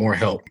people get more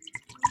help.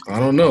 I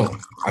don't know.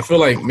 I feel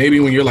like maybe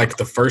when you're like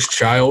the first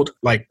child,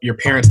 like your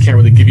parents can't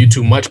really give you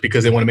too much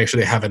because they want to make sure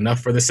they have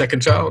enough for the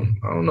second child.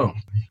 I don't know.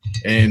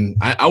 And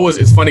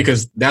it's funny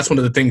because that's one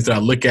of the things that I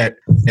look at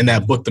in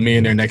that book, The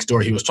Millionaire Next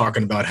Door. He was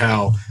talking about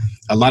how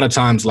a lot of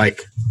times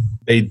like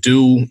they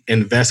do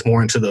invest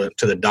more into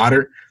the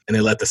daughter and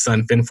they let the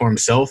son fend for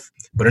himself.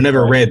 But I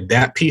never read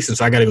that piece, and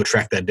so I got to go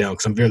track that down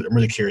because I'm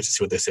really curious to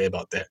see what they say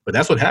about that. But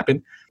that's what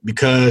happened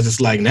because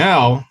it's like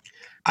now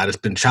I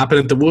just been chopping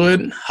at the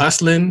wood,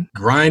 hustling,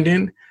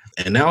 grinding,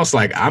 and now it's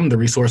like I'm the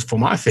resource for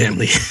my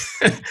family.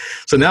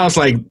 So now it's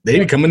like they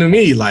be coming to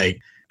me like,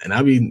 and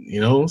I be,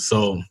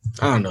 so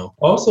I don't know.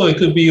 Also, it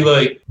could be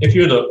like if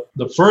you're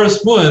the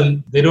first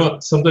one,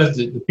 sometimes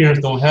the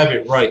parents don't have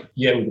it right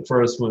yet with the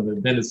first one.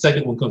 And then the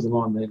second one comes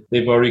along,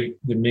 they've already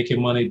been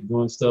making money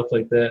doing stuff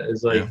like that.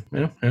 It's like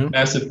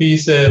Master P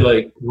said,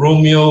 like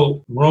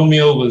Romeo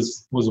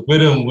was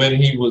with him when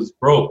he was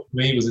broke,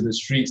 when he was in the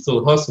street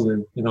still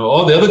hustling.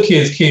 All the other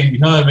kids came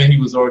behind when he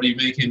was already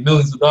making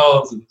millions of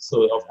dollars. And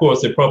so, of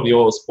course, they're probably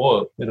all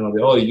spoiled.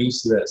 They're all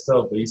used to that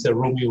stuff. But he said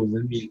Romeo was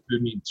with me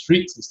in the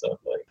streets and stuff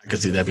like. I could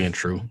see that being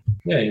true.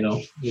 Yeah,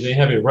 you didn't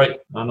have it right.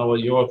 I don't know what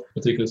your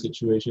particular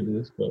situation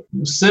is, but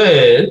you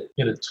said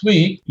in a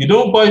tweet, you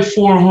don't buy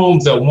 4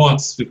 homes at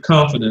once with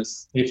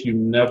confidence if you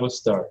never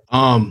start.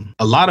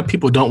 A lot of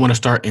people don't want to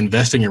start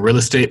investing in real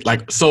estate.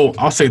 So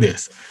I'll say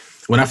this.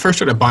 When I first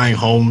started buying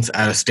homes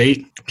out of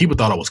state, people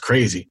thought I was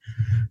crazy.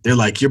 They're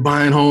like, you're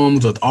buying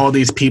homes with all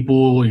these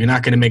people. You're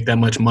not going to make that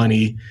much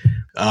money.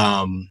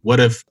 What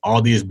if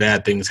all these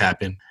bad things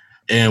happen?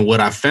 And what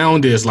I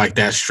found is like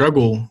that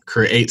struggle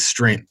creates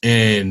strength.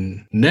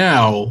 And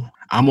now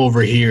I'm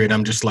over here and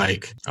I'm just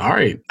like, all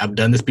right, I've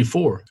done this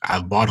before.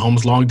 I've bought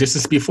homes long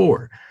distance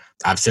before.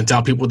 I've sent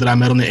out people that I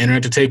met on the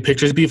internet to take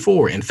pictures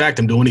before. In fact,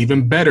 I'm doing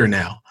even better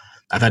now.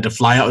 I've had to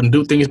fly out and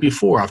do things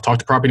before. I've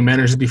talked to property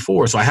managers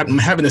before. So I'm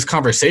having this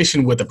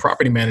conversation with the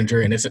property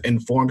manager, and it's an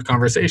informed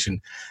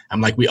conversation. I'm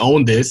like, we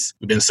own this.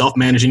 We've been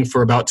self-managing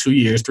for about 2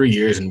 years, 3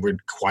 years, and we're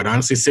quite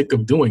honestly sick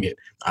of doing it.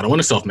 I don't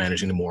want to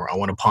self-manage anymore. I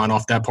want to pawn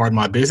off that part of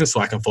my business so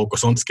I can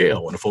focus on scale. I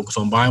want to focus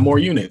on buying more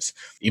units.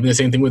 Even the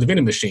same thing with the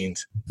vending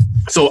machines.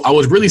 So I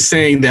was really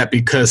saying that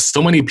because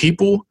so many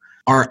people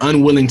are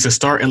unwilling to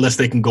start unless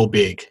they can go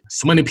big.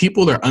 So many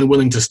people are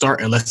unwilling to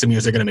start unless it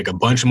means they're going to make a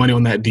bunch of money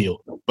on that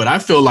deal. But I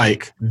feel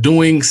like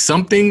doing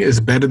something is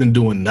better than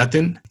doing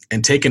nothing,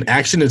 and taking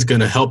action is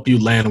going to help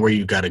you land where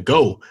you got to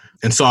go.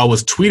 And so I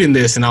was tweeting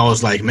this and I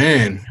was like,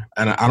 man,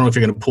 and I don't know if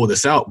you're going to pull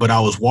this out, but I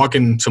was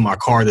walking to my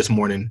car this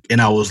morning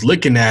and I was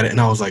looking at it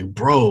and I was like,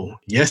 bro,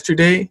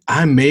 yesterday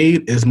I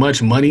made as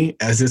much money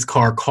as this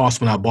car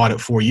cost when I bought it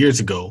 4 years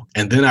ago.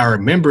 And then I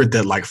remembered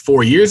that like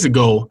 4 years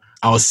ago,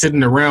 I was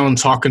sitting around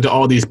talking to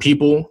all these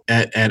people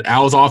at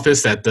Al's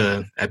office, at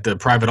the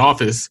private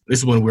office. This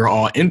is when we were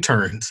all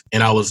interns.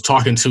 And I was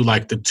talking to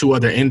like the 2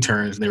 other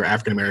interns, and they were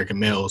African-American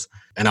males.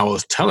 And I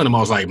was telling them,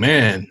 I was like,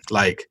 man,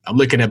 like I'm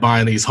looking at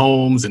buying these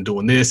homes and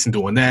doing this and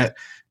doing that.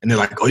 And they're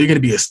like, oh, you're going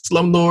to be a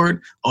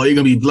slumlord? Oh, you're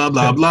going to be blah,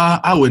 blah, blah.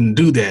 I wouldn't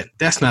do that.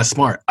 That's not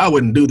smart. I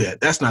wouldn't do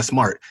that. That's not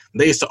smart.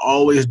 They used to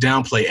always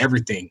downplay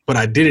everything, but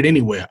I did it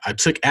anyway. I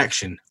took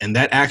action, and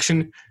that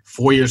action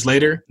 4 years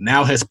later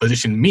now has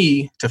positioned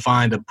me to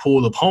find a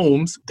pool of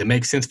homes that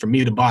make sense for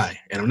me to buy.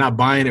 And I'm not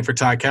buying it for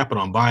Tide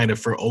Capital. I'm buying it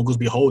for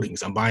Oglesby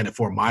Holdings. I'm buying it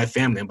for my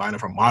family. I'm buying it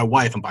for my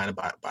wife. I'm buying it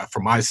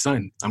for my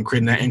son. I'm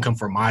creating that income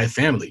for my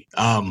family.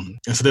 And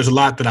so there's a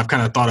lot that I've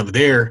kind of thought of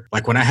there.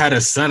 Like when I had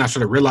a son, I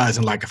started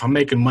realizing like if I'm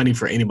making money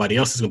for anybody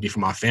else, it's going to be for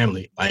my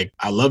family. Like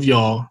I love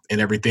y'all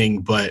and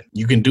everything, but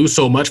you can do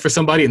so much for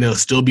somebody and they'll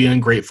still be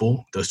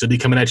ungrateful. They'll still be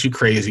coming at you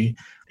crazy.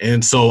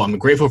 And so I'm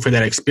grateful for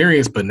that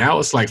experience, but now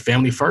it's like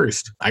family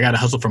first. I got to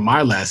hustle for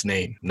my last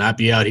name, not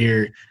be out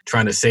here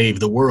trying to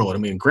save the world. I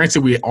mean,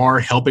 granted, we are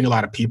helping a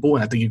lot of people,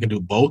 and I think you can do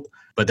both,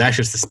 but that's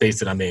just the space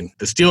that I'm in.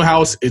 The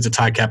Steelhouse is a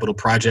Tide Capital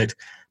project,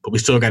 but we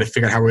still got to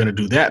figure out how we're going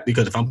to do that,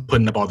 because if I'm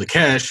putting up all the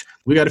cash,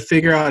 we got to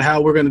figure out how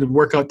we're going to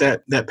work out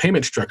that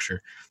payment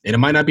structure. And it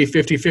might not be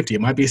 50-50. It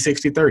might be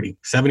 60-30,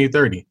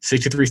 70-30,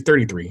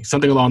 63-33,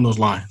 something along those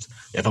lines,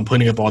 if I'm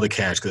putting up all the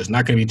cash, because it's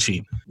not going to be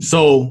cheap.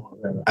 So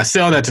I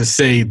say all that to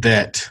say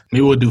that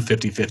maybe we'll do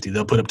 50-50.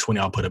 They'll put up 20,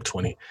 I'll put up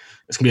 20.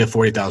 It's going to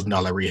be a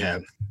 $40,000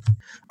 rehab.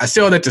 I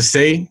say all that to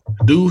say,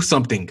 do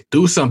something.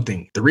 Do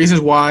something. The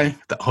reasons why,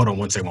 hold on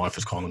one second, my wife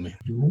is calling me.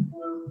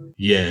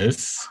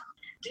 Yes.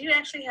 Do you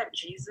actually have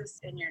Jesus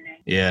in your name?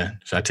 Yeah.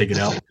 Should I take it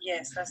out?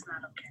 Yes, that's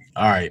not okay.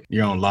 All right.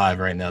 You're on live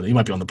right now. You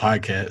might be on the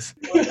podcast.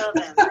 Well, tell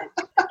them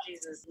that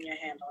Jesus in your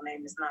handle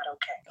name is not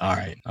okay. All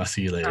right. I'll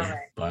see you later. All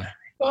right. Bye.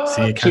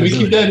 See, Should we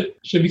keep that?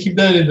 Should we keep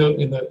that in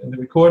the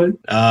recording?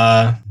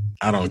 I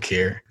don't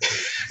care.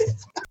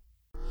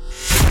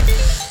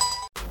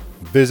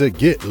 Visit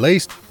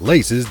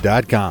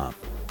GetLacedLaces.com.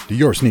 Do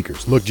your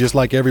sneakers look just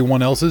like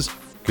everyone else's?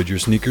 Could your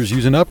sneakers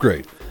use an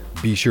upgrade?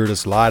 Be sure to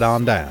slide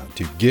on down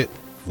to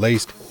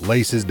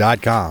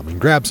GetLacedLaces.com and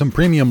grab some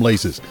premium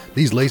laces.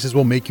 These laces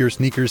will make your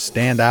sneakers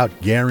stand out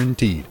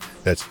guaranteed.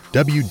 That's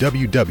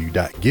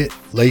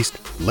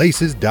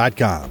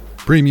www.GetLacedLaces.com.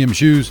 Premium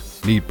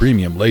shoes need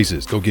premium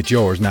laces. Go get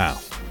yours now.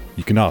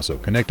 You can also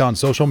connect on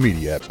social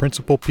media at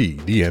Principal P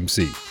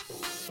DMC.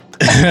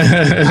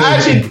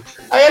 I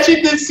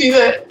actually did see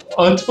that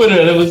on Twitter,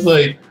 and it was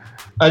like,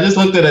 I just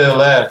looked at it and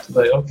laughed.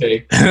 Like,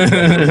 okay,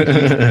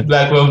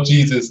 Blackwell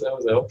Jesus. I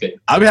was like, okay.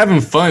 I'll be having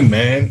fun,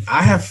 man.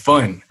 I have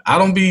fun. I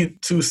don't be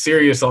too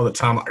serious all the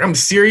time. Like, I'm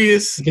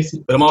serious,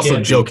 but I'm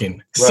also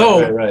joking.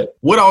 Right.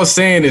 What I was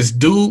saying is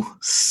do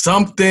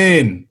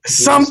something.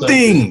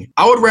 Something.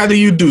 I would rather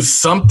you do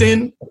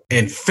something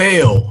and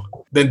fail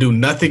than do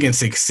nothing and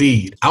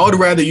succeed. I would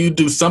rather you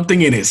do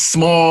something and it's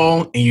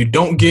small and you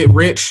don't get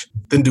rich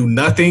than do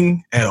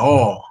nothing at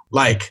all.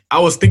 Like, I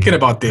was thinking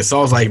about this. So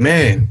I was like,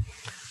 man,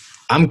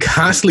 I'm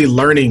constantly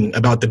learning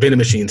about the vending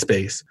machine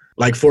space.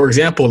 Like, for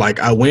example, like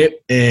I went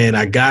and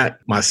I got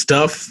my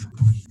stuff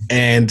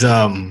and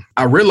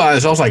I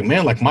realized, I was like,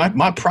 man, like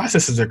my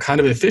processes are kind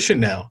of efficient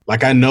now.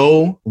 Like, I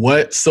know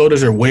what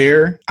sodas are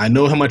where. I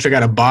know how much I got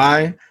to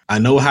buy. I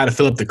know how to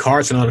fill up the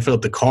carts. I know how to fill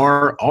up the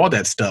car, all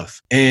that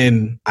stuff.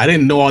 And I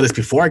didn't know all this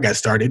before I got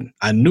started.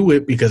 I knew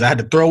it because I had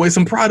to throw away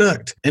some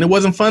product, and it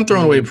wasn't fun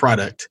throwing away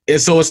product.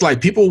 And so it's like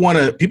people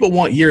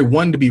want year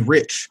one to be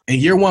rich, and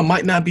year one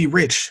might not be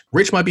rich.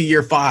 Rich might be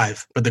year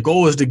 5, but the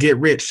goal is to get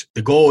rich.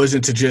 The goal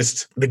isn't to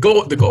just, the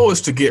goal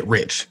is to get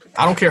rich.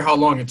 I don't care how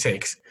long it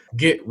takes.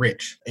 Get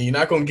rich, and you're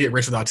not going to get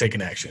rich without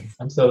taking action.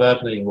 I'm still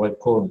laughing at what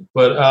Colin.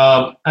 But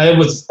I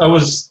mean,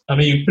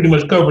 you pretty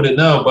much covered it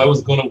now, but I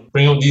was going to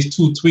bring up these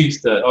 2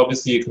 tweets that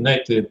obviously are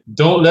connected.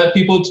 Don't let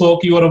people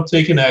talk you out of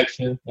taking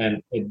action,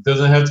 and it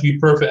doesn't have to be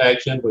perfect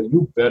action, but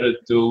you better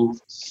do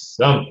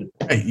something.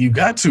 Hey, you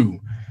got to.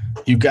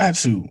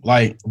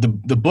 Like, the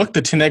book,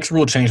 The 10X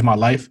Rule, changed my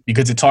life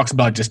because it talks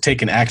about just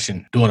taking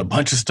action, doing a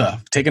bunch of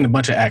stuff, taking a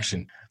bunch of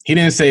action. He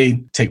didn't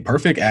say take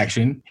perfect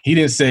action. He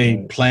didn't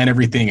say plan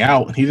everything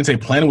out. He didn't say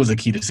planning was the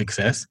key to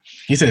success.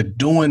 He said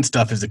doing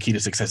stuff is the key to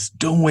success.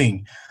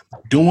 Doing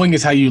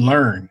is how you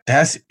learn.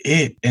 That's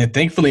it. And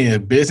thankfully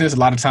in business, a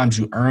lot of times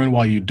you earn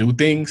while you do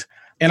things.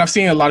 And I've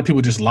seen a lot of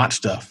people just launch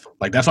stuff.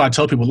 Like, that's why I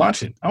tell people,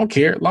 launch it. I don't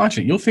care. Launch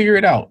it. You'll figure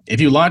it out.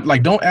 If you launch,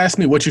 like, don't ask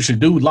me what you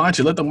should do. Launch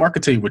it. Let the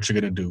market tell you what you're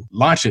going to do.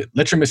 Launch it.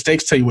 Let your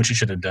mistakes tell you what you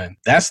should have done.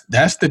 That's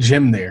the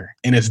gem there.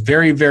 And it's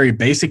very, very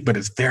basic, but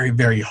it's very,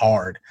 very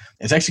hard.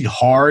 It's actually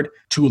hard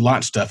to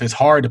launch stuff. It's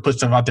hard to put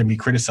stuff out there and be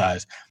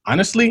criticized.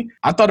 Honestly,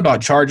 I thought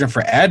about charging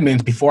for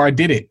admins before I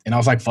did it. And I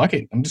was like, fuck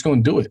it. I'm just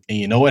going to do it. And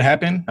you know what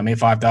happened? I made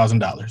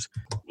 $5,000.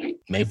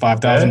 Made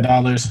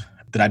 $5,000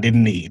 that I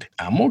didn't need.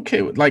 I'm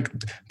okay with, like,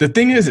 the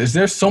thing is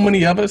there's so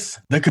many of us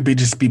that could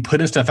just be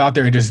putting stuff out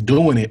there and just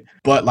doing it.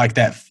 But like,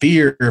 that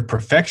fear of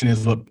perfection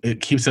is what it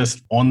keeps us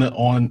on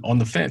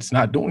the fence,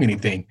 not doing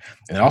anything.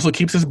 And it also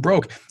keeps us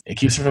broke. It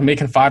keeps us from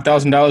making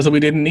 $5,000 that we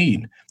didn't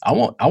need. I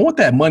want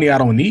that money I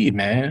don't need,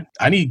 man.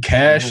 I need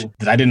cash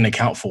that I didn't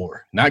account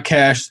for, not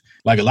cash.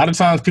 Like, a lot of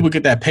times people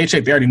get that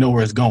paycheck, they already know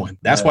where it's going.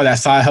 That's why that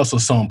side hustle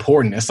is so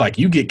important. It's like,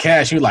 you get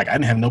cash, you're like, I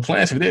didn't have no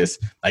plans for this.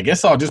 I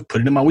guess I'll just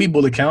put it in my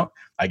Webull account.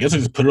 I guess I'll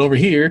just put it over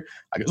here.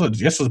 I guess I'll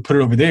just put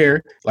it over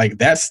there. Like,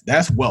 that's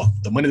wealth.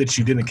 The money that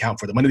you didn't account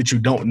for, the money that you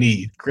don't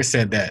need. Chris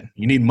said that.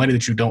 You need money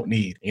that you don't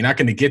need. You're not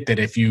going to get that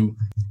if you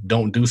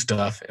don't do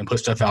stuff and put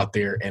stuff out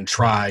there and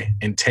try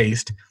and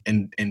taste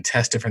and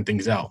test different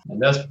things out.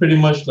 And that's pretty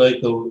much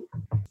like the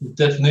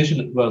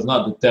definition. Well, it's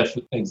not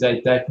the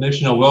exact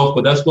definition of wealth,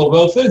 but that's what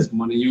wealth is.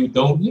 Money you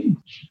don't need.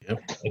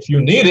 Yep. If you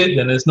need it,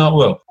 then it's not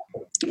wealth.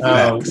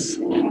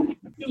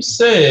 You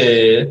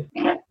said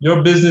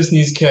your business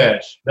needs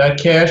cash.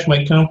 That cash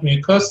might come from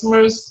your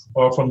customers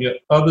or from your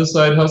other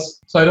side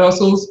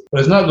hustles,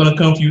 but it's not going to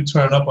come from you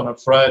turn up on a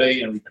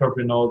Friday and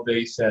recovering all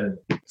day Saturday.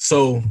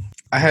 So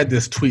I had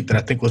this tweet that I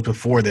think was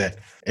before that,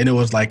 and it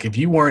was like, if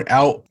you weren't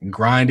out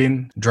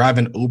grinding,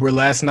 driving Uber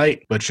last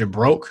night, but you're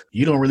broke,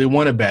 you don't really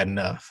want it bad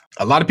enough.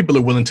 A lot of people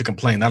are willing to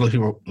complain. Not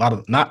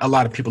a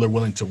lot of people are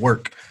willing to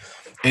work.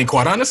 And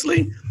quite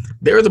honestly,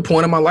 there was a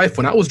point in my life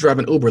when I was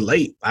driving Uber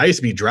late. I used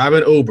to be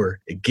driving Uber,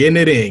 getting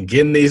it in,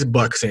 getting these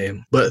bucks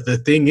in. But the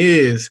thing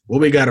is,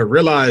 what we got to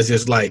realize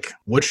is, like,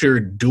 what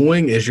you're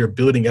doing is you're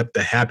building up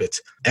the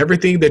habits.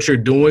 Everything that you're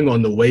doing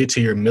on the way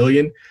to your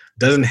million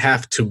doesn't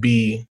have to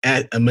be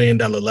at $1 million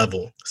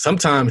level.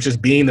 Sometimes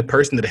just being the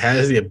person that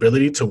has the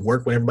ability to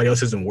work when everybody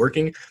else isn't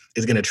working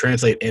is going to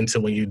translate into,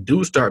 when you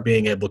do start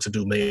being able to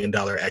do $1 million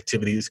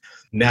activities,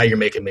 now you're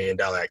making $1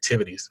 million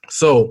activities.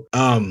 So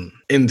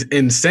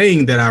in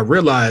saying that, I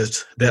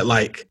realized that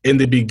like in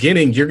the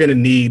beginning, you're going to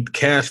need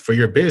cash for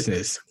your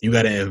business. You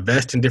got to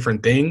invest in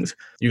different things.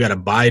 You got to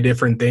buy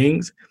different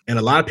things. And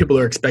a lot of people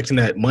are expecting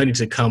that money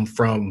to come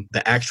from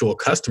the actual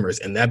customers.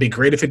 And that'd be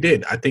great if it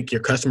did. I think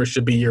your customers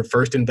should be your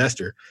first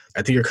investor.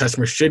 I think your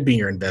customers should be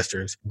your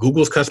investors.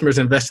 Google's customers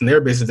invest in their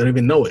business. They don't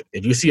even know it.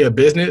 If you see a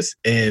business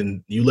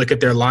and you look at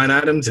their line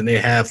items and they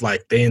have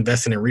like, they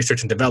invested in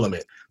research and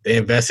development. They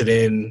invested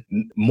in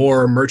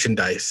more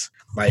merchandise.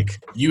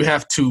 Like, you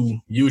have to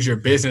use your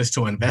business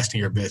to invest in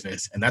your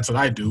business. And that's what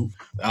I do.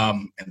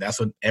 And that's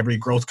what every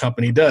growth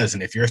company does.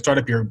 And if you're a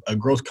startup, you're a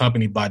growth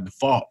company by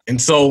default. And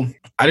so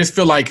I just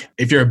feel like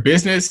if your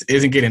business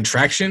isn't getting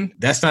traction,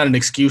 that's not an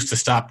excuse to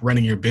stop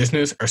running your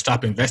business or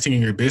stop investing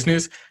in your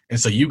business. And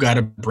so you got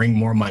to bring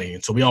more money.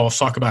 And so we always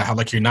talk about how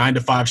like your 9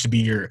 to 5 should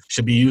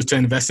be used to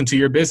invest into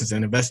your business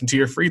and invest into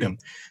your freedom.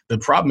 The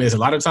problem is a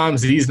lot of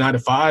times these 9 to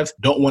 5s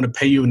don't want to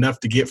pay you enough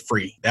to get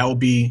free.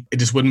 It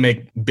just wouldn't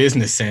make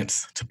business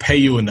sense to pay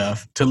you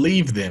enough to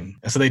leave them.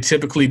 And so they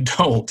typically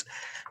don't.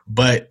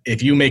 But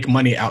if you make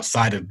money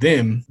outside of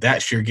them,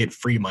 that sure get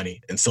free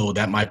money. And so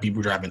that might be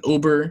driving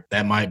Uber.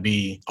 That might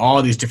be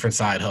all these different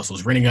side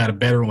hustles, renting out a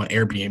bedroom on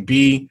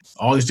Airbnb,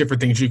 all these different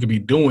things you could be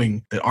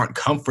doing that aren't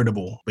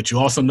comfortable. But you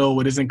also know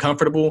what isn't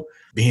comfortable?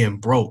 Being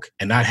broke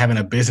and not having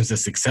a business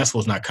that's successful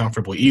is not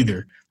comfortable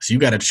either. So you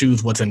got to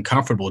choose what's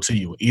uncomfortable to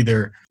you.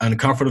 Either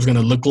uncomfortable is going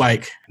to look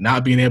like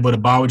not being able to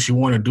buy what you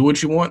want or do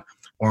what you want,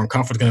 or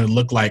uncomfortable is going to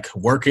look like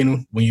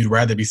working when you'd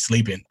rather be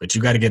sleeping. But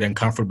you got to get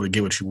uncomfortable to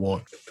get what you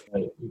want.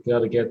 Right. You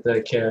got to get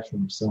that cash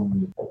from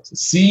somewhere.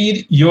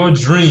 Succeed your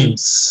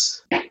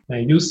dreams.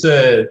 And you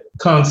said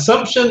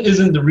consumption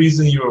isn't the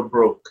reason you're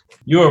broke.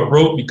 You're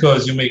broke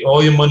because you make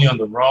all your money on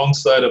the wrong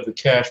side of the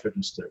cash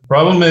register.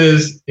 Problem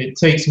is, it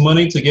takes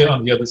money to get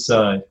on the other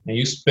side, and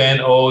you spend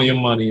all your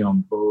money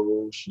on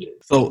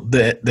bullshit. So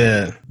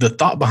the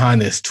thought behind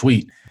this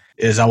tweet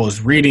is I was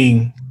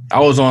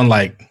on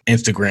like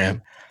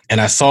Instagram, and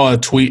I saw a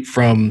tweet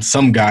from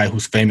some guy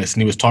who's famous,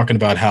 and he was talking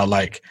about how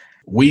like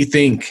we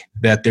think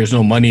that there's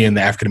no money in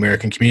the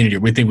African-American community.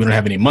 We think we don't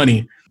have any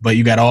money, but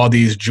you got all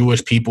these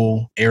Jewish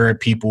people, Arab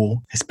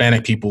people,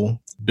 Hispanic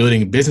people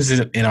building businesses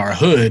in our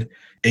hood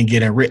and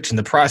getting rich in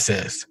the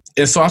process.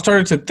 And so I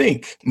started to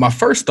think, my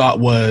first thought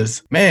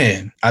was,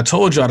 man, I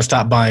told y'all to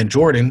stop buying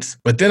Jordans.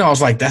 But then I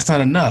was like, that's not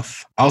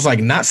enough. I was like,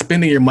 not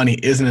spending your money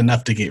isn't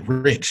enough to get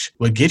rich.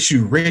 What gets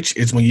you rich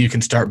is when you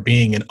can start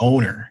being an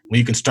owner, when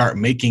you can start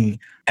making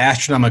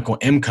astronomical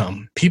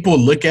income. People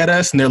look at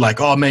us and they're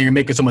like, oh man, you're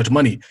making so much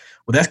money.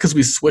 Well, that's because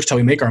we switched how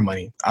we make our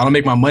money. I don't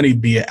make my money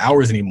via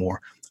hours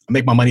anymore. I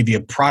make my money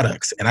via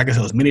products, and I can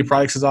sell as many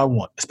products as I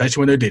want,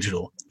 especially when they're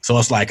digital. So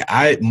it's like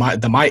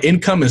my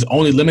income is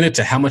only limited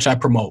to how much I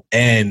promote.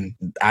 And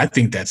I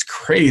think that's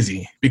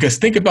crazy, because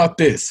think about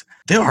this.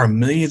 There are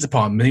millions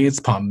upon millions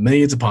upon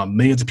millions upon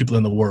millions of people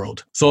in the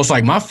world. So it's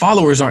like my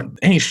followers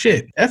ain't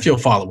shit. F your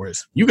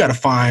followers. You got to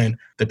find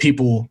the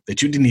people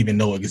that you didn't even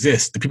know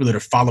exist, the people that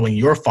are following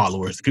your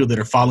followers, the people that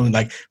are following,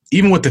 like,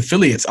 even with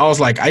affiliates. I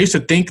was like, I used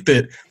to think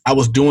that I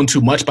was doing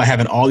too much by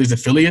having all these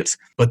affiliates,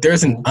 but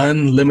there's an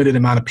unlimited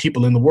amount of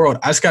people in the world.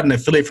 I just got an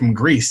affiliate from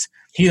Greece.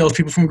 He knows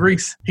people from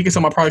Greece. He can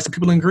sell my products to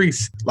people in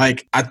Greece.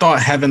 Like, I thought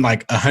having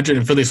like 100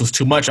 affiliates was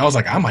too much. I was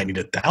like, I might need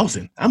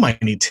 1,000. I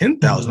might need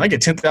 10,000. I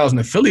get 10,000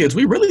 affiliates.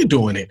 We really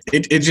doing it.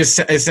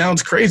 It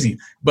sounds crazy.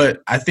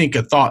 But I think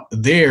a thought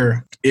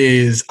there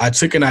is I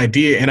took an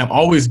idea, and I'm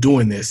always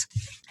doing this,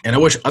 and I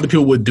wish other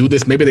people would do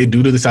this. Maybe they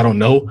do this. I don't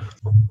know.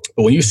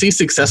 But when you see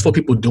successful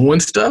people doing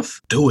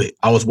stuff, do it.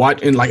 I was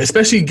watching, like,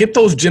 especially get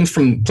those gyms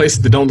from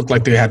places that don't look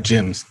like they have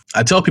gyms.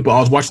 I tell people I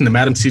was watching the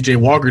Madam C.J.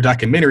 Walker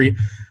documentary,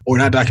 or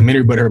not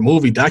documentary, but her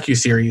movie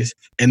docuseries,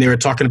 and they were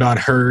talking about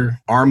her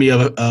army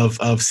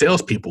of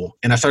salespeople.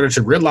 And I started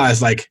to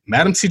realize, like,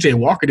 Madam C.J.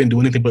 Walker didn't do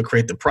anything but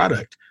create the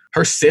product.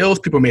 Her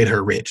salespeople made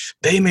her rich.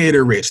 They made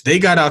her rich. They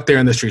got out there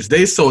in the streets.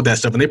 They sold that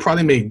stuff, and they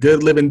probably made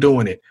good living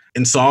doing it.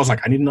 And so I was like,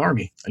 I need an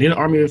army. I need an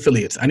army of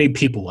affiliates. I need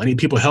people. I need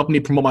people helping me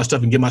promote my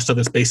stuff and get my stuff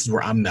in spaces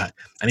where I'm not.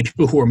 I need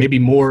people who are maybe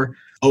more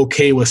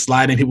okay with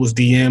sliding people's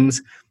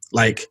DMs.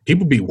 Like,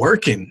 people be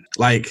working.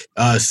 Like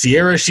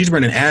Sierra, she's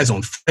running ads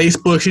on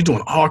Facebook. She's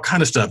doing all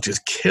kind of stuff,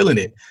 just killing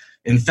it.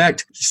 In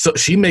fact, so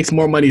she makes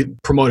more money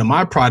promoting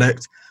my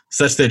product,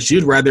 such that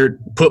she'd rather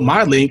put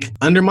my link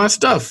under my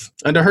stuff,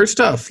 under her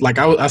stuff. Like,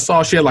 I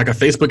saw she had like a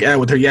Facebook ad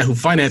with her Yahoo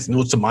Finance, and it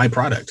was to my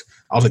product.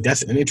 I was like,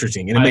 that's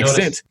interesting. And it makes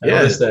sense. I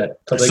noticed that.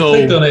 Because I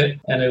clicked on it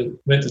and it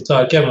went to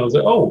Todd Kevin. I was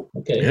like, oh,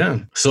 okay. Yeah.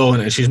 So,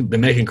 and she's been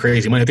making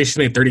crazy money. I think she's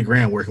made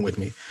 $30,000 working with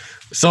me.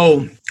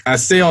 So I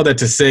say all that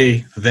to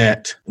say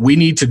that we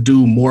need to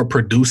do more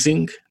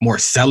producing, more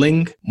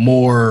selling,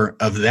 more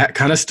of that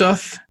kind of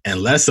stuff,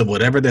 and less of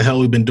whatever the hell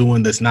we've been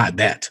doing that's not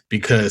that.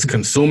 Because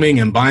consuming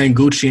and buying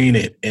Gucci ain't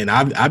it. And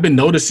I've been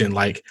noticing,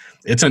 like,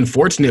 it's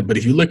unfortunate, but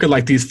if you look at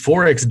like these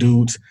Forex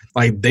dudes,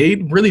 like, they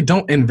really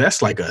don't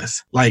invest like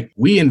us. Like,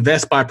 we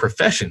invest by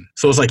profession.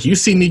 So it's like, you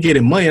see me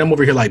getting money, I'm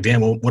over here like,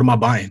 damn, well, what am I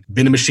buying?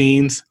 Vending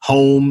machines,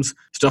 homes,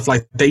 stuff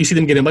like that. You see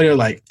them getting money, you're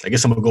like, I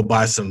guess I'm gonna go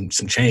buy some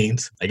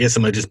chains. I guess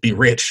I'm gonna just be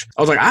rich.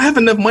 I was like, I have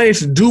enough money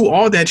to do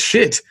all that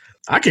shit.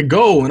 I could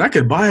go and I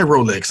could buy a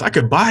Rolex. I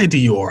could buy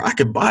Dior. I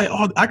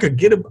could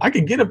get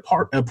an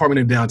apartment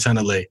in downtown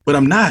LA. But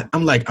I'm not.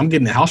 I'm like, I'm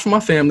getting a house for my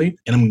family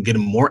and I'm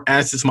getting more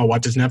assets so my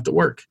wife doesn't have to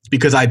work. It's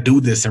because I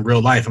do this in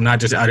real life. I'm not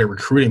just out here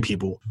recruiting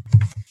people.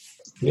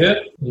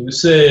 Yep. You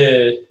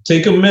said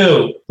take $1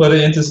 million, put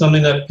it into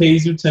something that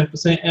pays you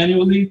 10%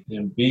 annually,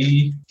 and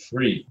be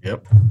free.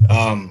 Yep.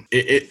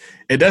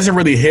 It doesn't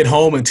really hit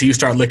home until you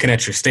start looking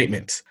at your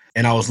statements.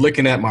 And I was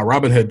looking at my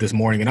Robinhood this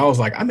morning, and I was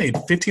like, I made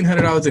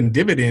 $1,500 in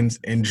dividends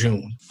in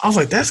June. I was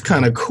like, that's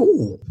kind of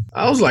cool.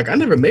 I was like, I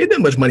never made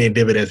that much money in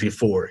dividends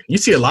before. You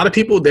see a lot of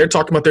people, they're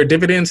talking about their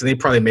dividends, and they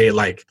probably made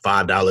like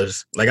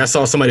 $5. Like I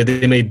saw somebody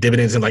that they made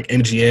dividends in like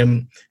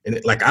MGM,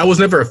 and like I was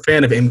never a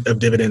fan of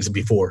dividends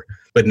before.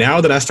 But now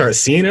that I start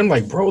seeing them,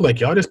 like, bro, like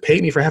y'all just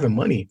paid me for having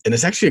money, and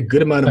it's actually a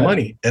good amount of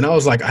money. And I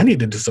was like, I need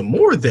to do some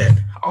more of that.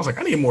 I was like,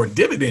 I need more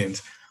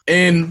dividends,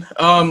 and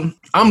I'm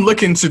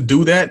looking to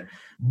do that.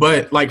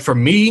 But like for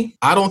me,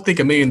 I don't think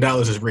 $1 million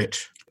is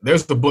rich.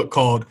 There's the book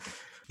called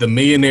The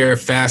Millionaire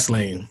Fast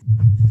Lane.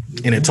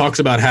 And it talks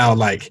about how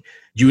like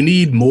you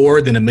need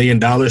more than $1 million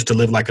to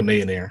live like a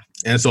millionaire.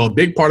 And so a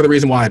big part of the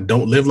reason why I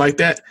don't live like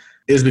that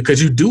is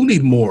because you do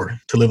need more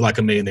to live like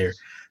a millionaire.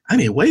 I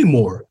need way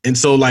more. And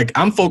so like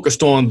I'm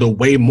focused on the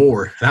way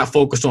more, not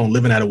focused on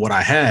living out of what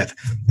I have.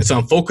 And so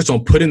I'm focused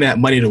on putting that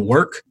money to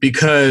work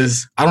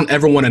because I don't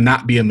ever want to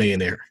not be a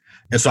millionaire.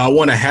 And so I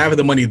want to have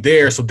the money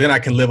there so then I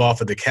can live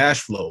off of the cash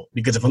flow.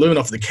 Because if I'm living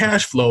off of the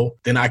cash flow,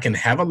 then I can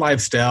have a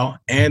lifestyle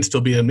and still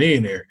be a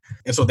millionaire.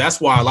 And so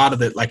that's why a lot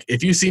of it, like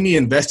if you see me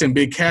invest in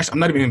big cash, I'm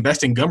not even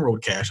investing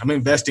Gumroad cash. I'm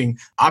investing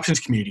options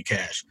community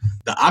cash.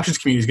 The options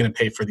community is going to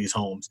pay for these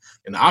homes.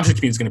 And the options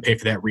community is going to pay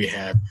for that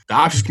rehab. The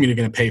options community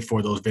is going to pay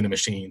for those vending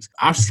machines.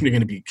 The options community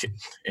is going to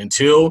be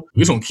until we're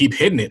just going to keep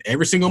hitting it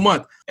every single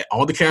month.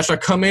 All the cash I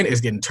come in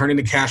is getting turned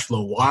into cash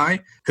flow. Why?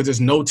 Because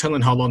there's no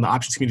telling how long the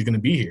options community is going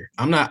to be here.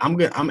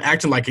 I'm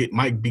acting like it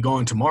might be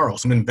gone tomorrow.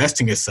 So I'm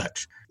investing as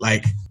such.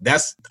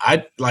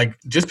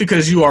 Just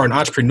because you are an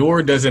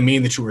entrepreneur doesn't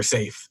mean that you are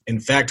safe. In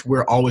fact,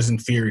 we're always in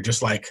fear,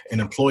 just like an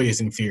employee is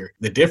in fear.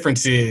 The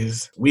difference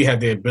is we have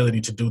the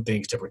ability to do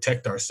things to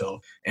protect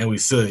ourselves, and we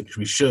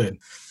should.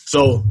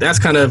 So that's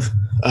kind of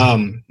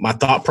my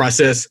thought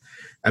process.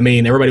 I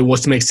mean, everybody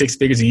wants to make 6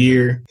 figures a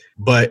year,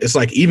 but it's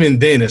like, even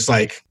then it's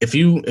like, if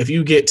you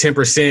get 10%,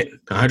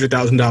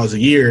 $100,000 a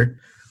year,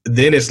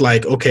 then it's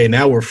like, okay,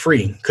 now we're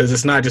free. Cause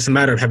it's not just a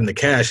matter of having the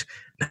cash.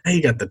 Now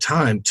you got the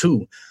time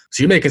too.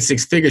 So you're making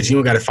 6 figures. You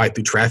don't got to fight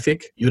through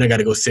traffic. You don't got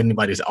to go sit in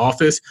anybody's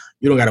office.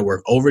 You don't got to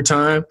work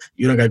overtime.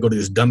 You don't got to go to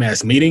these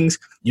dumbass meetings.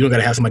 You don't got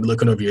to have somebody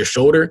looking over your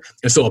shoulder.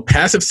 And so a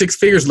passive 6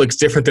 figures looks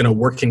different than a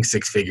working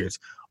 6 figures.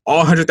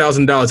 All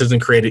 $100,000 isn't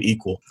created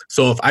equal.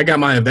 So if I got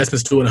my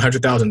investments doing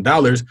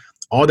 $100,000,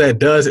 all that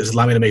does is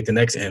allow me to make the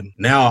next M.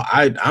 Now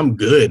I'm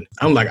good.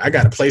 I'm like, I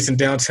got a place in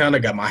downtown. I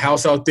got my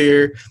house out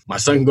there. My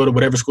son can go to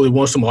whatever school he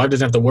wants to. My wife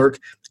doesn't have to work.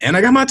 And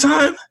I got my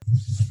time.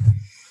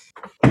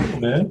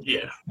 Man.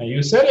 Yeah. And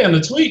you said it in the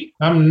tweet.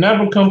 I'm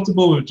never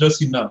comfortable with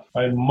just enough.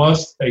 I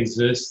must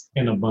exist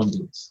in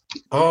abundance.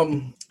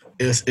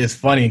 It's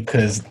funny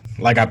because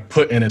like I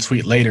put in a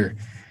tweet later,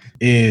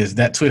 is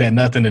that tweet had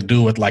nothing to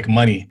do with like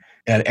money.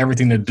 It had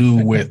everything to do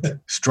with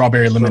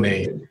strawberry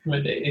lemonade.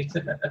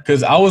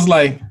 Because I was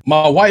like,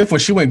 my wife, when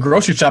she went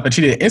grocery shopping,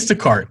 she did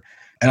Instacart.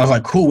 And I was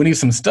like, cool, we need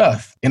some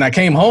stuff. And I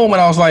came home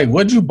and I was like,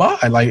 what'd you buy?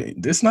 Like,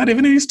 there's not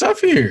even any stuff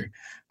here.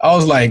 I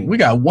was like, we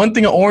got one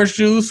thing of orange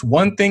juice,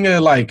 one thing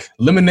of like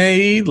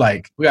lemonade,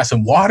 like we got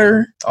some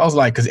water. I was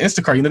like, because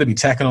Instacart, you know, they be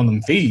tacking on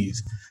them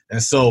fees.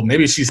 And so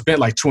maybe she spent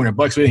like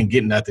 $200, we didn't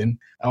get nothing.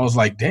 I was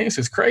like, dang, this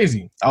is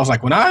crazy. I was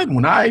like, when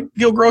I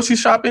go grocery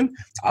shopping,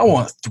 I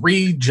want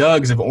 3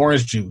 jugs of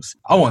orange juice.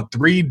 I want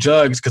 3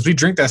 jugs because we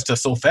drink that stuff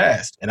so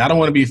fast. And I don't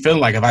want to be feeling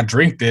like if I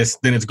drink this,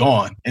 then it's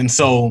gone. And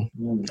so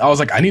I was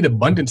like, I need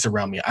abundance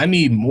around me. I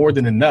need more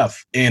than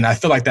enough. And I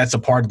feel like that's a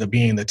part of the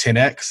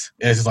 10X.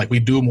 It's like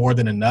we do more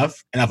than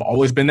enough. And I've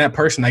always been that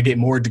person. I get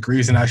more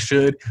degrees than I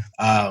should.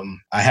 I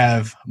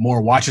have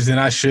more watches than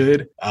I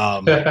should. I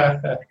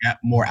got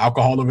more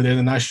alcohol over there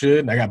than I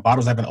should. I got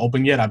bottles I haven't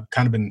opened yet. I've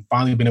kind of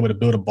finally been able to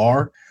build a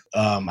bar.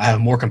 I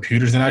have more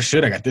computers than I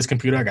should. I got this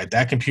computer. I got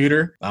that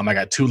computer. I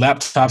got 2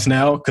 laptops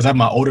now because I have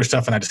my older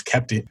stuff and I just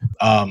kept it.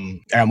 I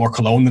got more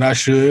cologne than I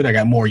should. I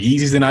got more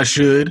Yeezys than I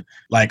should.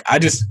 Like I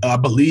just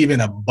believe in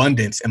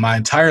abundance. In my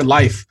entire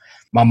life,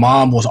 my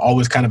mom was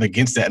always kind of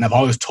against that. And I've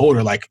always told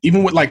her, like,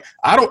 even with like,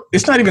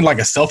 it's not even like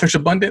a selfish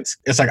abundance.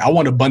 It's like, I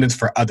want abundance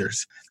for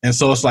others. And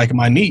so it's like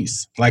my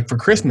niece, like for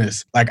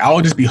Christmas, like I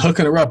would just be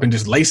hooking her up and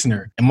just lacing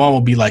her. And mom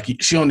will be like,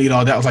 she don't need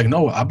all that. I was like,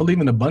 no, I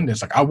believe in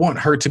abundance. Like I want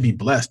her to be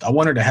blessed. I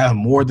want her to have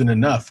more than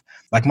enough.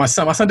 Like my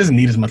son doesn't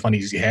need as much money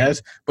as he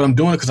has, but I'm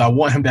doing it because I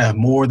want him to have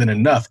more than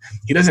enough.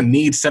 He doesn't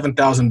need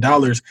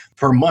 $7,000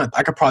 per month.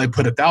 I could probably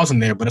put 1,000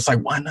 there, but it's like,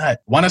 why not?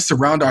 Why not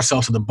surround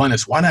ourselves with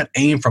abundance? Why not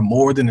aim for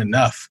more than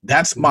enough?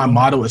 That's my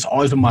motto. It's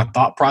always been my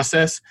thought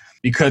process,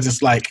 because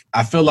it's like,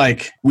 I feel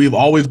like we've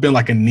always been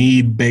like a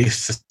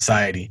need-based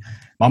society.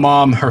 My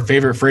mom, her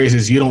favorite phrase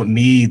is, you don't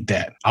need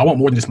that. I want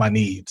more than just my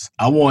needs.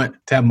 I want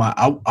to have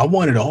I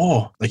want it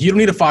all. Like, you don't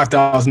need a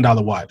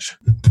 $5,000 watch.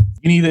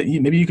 You need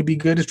it. Maybe you could be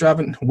good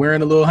at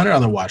wearing a little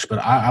 $100 watch, but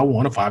I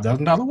want a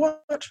 $5,000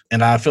 watch.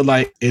 And I feel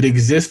like it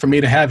exists for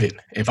me to have it.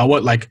 If I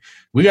want, like,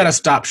 we got to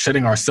stop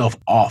shutting ourselves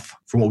off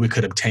from what we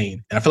could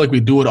obtain. And I feel like we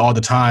do it all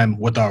the time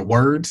with our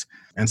words.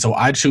 And so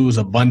I choose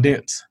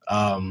abundance.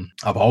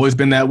 I've always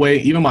been that way.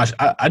 Even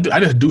I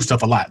just do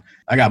stuff a lot.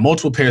 I got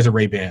multiple pairs of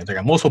Ray-Bans. I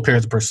got multiple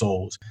pairs of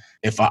Persols.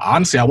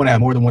 Honestly, I want to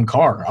have more than one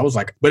car. I was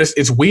like, but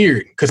it's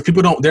weird because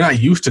people they're not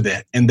used to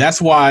that. And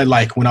that's why,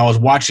 like, when I was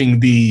watching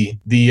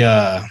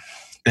that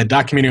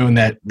documentary on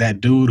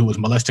that dude who was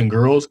molesting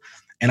girls,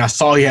 and I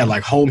saw he had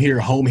like home here,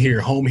 home here,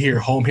 home here,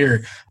 home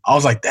here, I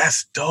was like,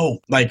 that's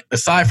dope. Like,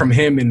 aside from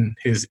him and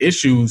his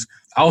issues,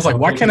 I was like,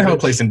 why can't I have a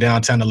place in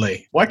downtown LA?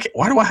 Why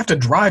do I have to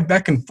drive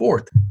back and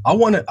forth? I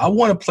want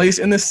a place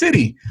in the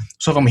city.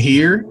 So if I'm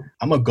here,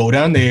 I'm going to go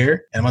down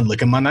there and I'm going to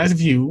look at my nice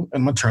view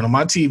and I'm going to turn on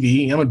my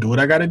TV and I'm going to do what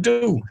I got to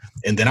do.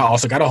 And then I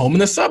also got a home in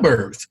the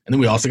suburbs. And then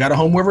we also got a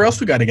home wherever else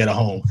we got to get a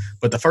home.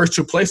 But the first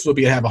two places will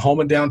be to have a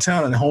home in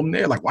downtown and a home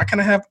there. Like, why can't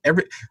I have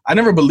I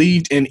never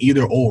believed in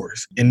either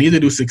ors, and neither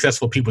do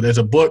successful people. There's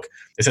a book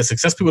that says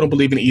successful people don't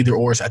believe in either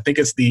ors. I think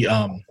it's the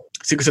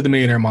Secrets of the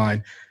Millionaire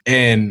Mind.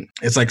 And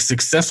it's like,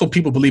 successful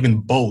people believe in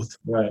both,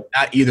 right?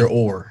 Not either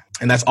or.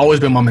 And that's always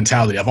been my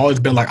mentality. I've always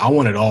been like, I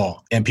want it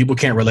all. And people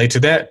can't relate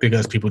to that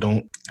because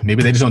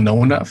maybe they just don't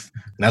know enough.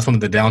 And that's one of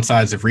the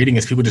downsides of reading,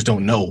 is people just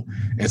don't know.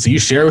 And so you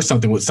share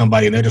something with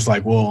somebody and they're just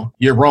like, well,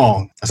 you're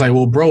wrong. It's like,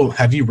 well, bro,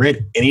 have you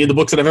read any of the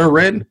books that I've ever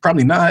read?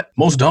 Probably not.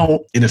 Most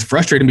don't. And it's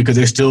frustrating because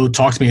they still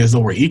talk to me as though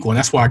we're equal. And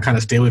that's why I kind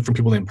of stay away from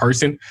people in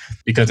person,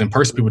 because in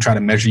person, people try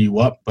to measure you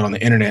up, but on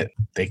the internet,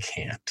 they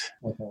can't.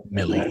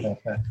 Millie.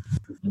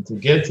 And to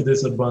get to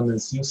this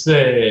abundance, you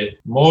said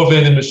more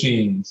vending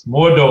machines,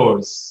 more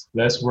doors,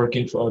 less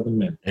working for other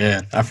men.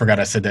 Yeah, I forgot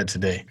I said that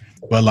today.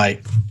 But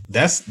like,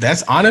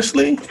 that's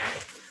honestly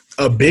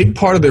a big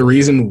part of the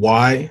reason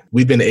why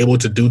we've been able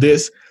to do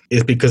this,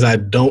 is because I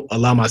don't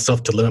allow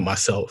myself to limit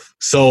myself.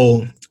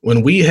 So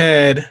when we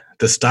had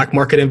the stock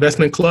market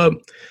investment club,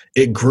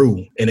 it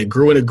grew and it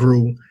grew and it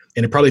grew.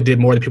 And it probably did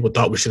more than people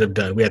thought we should have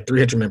done. We had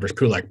 300 members.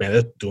 People were like, man,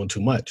 that's doing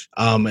too much.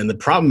 And the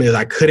problem is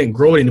I couldn't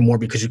grow it anymore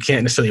because you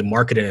can't necessarily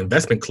market an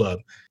investment club,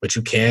 but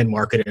you can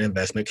market an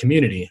investment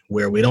community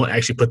where we don't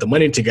actually put the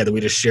money together. We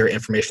just share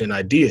information and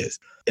ideas.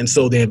 And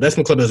so the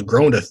investment club has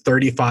grown to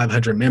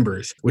 3,500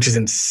 members, which is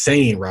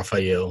insane,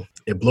 Raphael.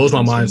 It blows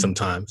my mind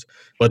sometimes.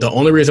 But the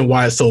only reason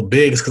why it's so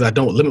big is because I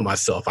don't limit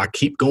myself. I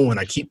keep going.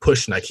 I keep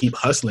pushing. I keep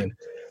hustling.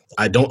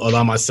 I don't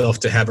allow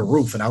myself to have a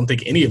roof. And I don't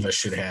think any of us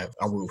should have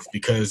a roof,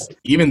 because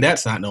even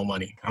that's not no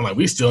money. I'm like,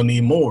 we still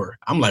need more.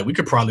 I'm like, we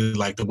could probably,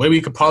 like, the way we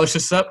could polish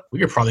this up, we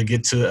could probably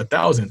get to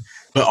 1,000.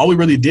 But all we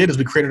really did is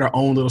we created our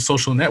own little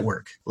social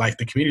network. Like,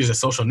 the community is a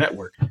social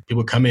network.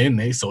 People come in,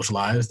 they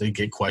socialize, they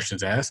get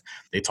questions asked,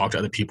 they talk to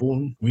other people,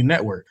 and we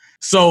network.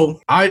 So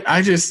I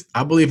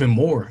believe in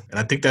more. And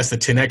I think that's the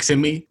 10X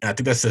in me. And I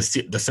think that's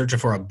the searching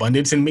for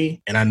abundance in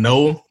me. And I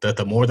know that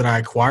the more that I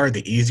acquire,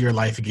 the easier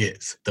life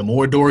gets. The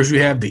more doors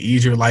you have, the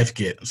easier life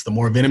gets. The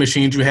more vending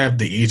machines you have,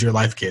 the easier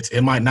life gets.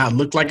 It might not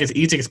look like it's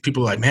easy because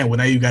people are like, man, well,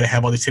 now you got to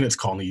have all these tenants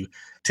calling you.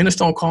 Tenants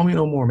don't call me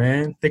no more,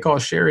 man. They call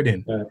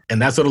Sheridan. Right.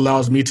 And that's what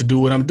allows me to do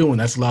what I'm doing.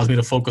 That allows me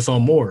to focus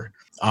on more.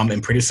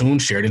 And pretty soon,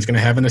 Sheridan's going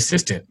to have an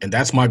assistant. And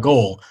that's my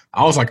goal.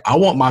 I was like, I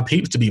want my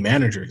peeps to be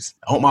managers.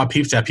 I want my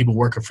peeps to have people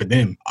working for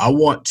them. I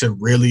want to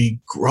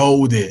really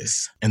grow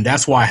this. And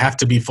that's why I have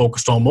to be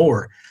focused on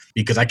more,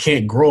 because I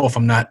can't grow if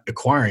I'm not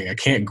acquiring. I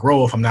can't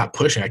grow if I'm not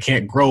pushing. I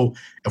can't grow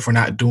if we're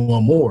not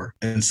doing more.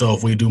 And so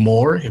if we do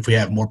more, if we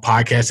have more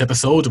podcast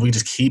episodes, if we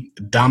just keep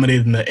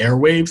dominating the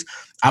airwaves.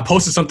 I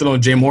posted something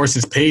on Jay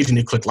Morrison's page and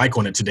he clicked like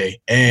on it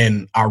today.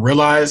 And I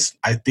realized,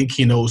 I think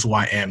he knows who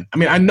I am. I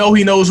mean, I know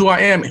he knows who I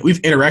am.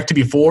 We've interacted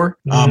before.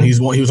 Mm-hmm.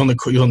 He was on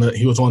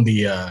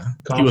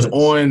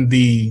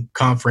the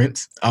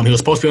conference. He was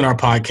supposed to be on our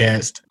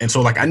podcast. And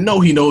so, like, I know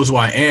he knows who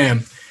I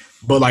am.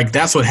 But, like,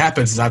 that's what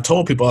happens is I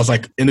told people, I was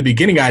like, in the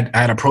beginning, I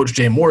had approached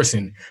Jay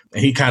Morrison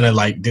and he kind of,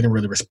 like, didn't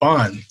really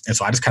respond. And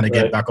so I just kind of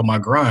get back on my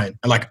grind.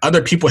 And, like,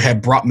 other people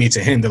had brought me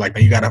to him. They're like,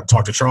 man, you got to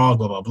talk to Charles,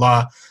 blah, blah,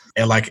 blah.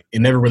 And, like, it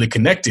never really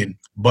connected.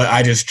 But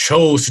I just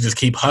chose to just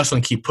keep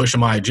hustling, keep pushing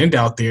my agenda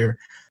out there,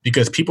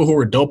 because people who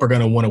are dope are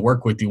going to want to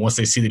work with you once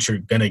they see that you're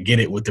going to get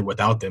it with or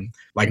without them.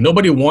 Like,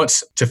 nobody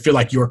wants to feel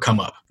like you're come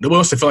up. Nobody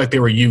wants to feel like they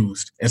were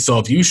used. And so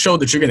if you show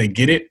that you're going to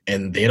get it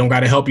and they don't got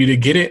to help you to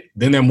get it,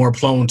 then they're more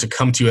prone to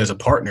come to you as a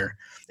partner.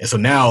 And so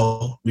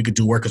now we could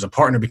do work as a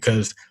partner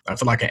because I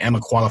feel like I am a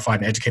qualified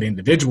and educated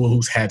individual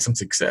who's had some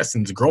success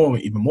and is growing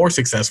even more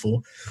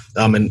successful.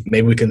 And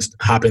maybe we can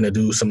hop in and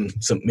do some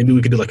maybe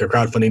we could do like a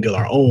crowdfunding deal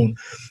our own.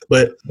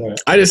 But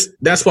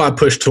that's why I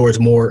push towards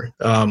more.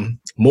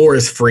 More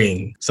is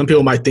freeing. Some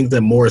people might think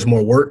that more is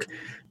more work.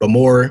 But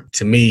more,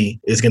 to me,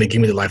 is going to give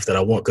me the life that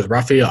I want. Because,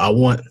 Raphael, I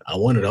want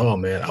it all,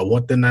 man. I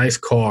want the nice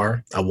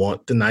car. I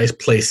want the nice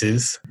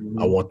places.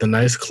 I want the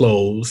nice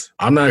clothes.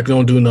 I'm not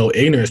going to do no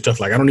ignorant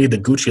stuff. Like, I don't need the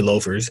Gucci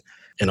loafers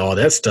and all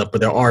that stuff.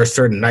 But there are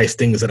certain nice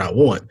things that I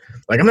want.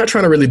 Like, I'm not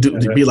trying to really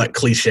be like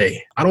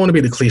cliche. I don't want to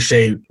be the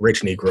cliche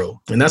rich Negro.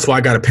 And that's why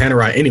I got a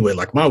Panerai anyway.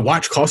 Like, my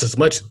watch costs as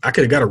much. I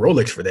could have got a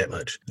Rolex for that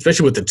much,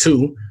 especially with the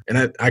 2. And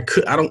I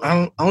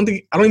don't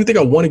even think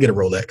I want to get a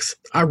Rolex.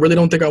 I really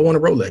don't think I want a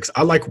Rolex.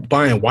 I like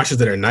buying watches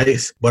that are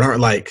nice, but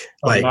aren't like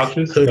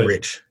hood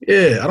rich.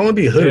 Yeah, I don't want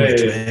to be hood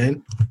rich,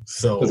 man.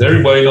 So because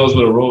everybody knows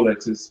what a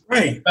Rolex is,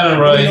 right?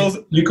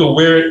 You can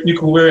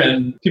wear it,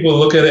 and people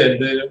look at it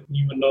and they don't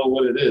even know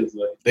what it is.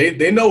 Like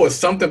they know it's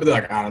something, but they're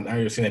like, I've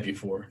never seen that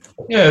before.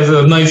 Yeah,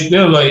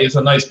 it's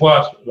a nice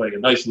watch, like a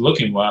nice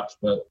looking watch,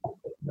 but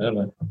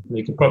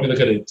you can probably look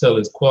at it and tell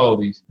its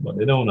quality, but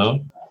they don't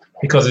know.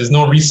 Because there's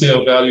no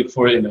resale value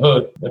for it in the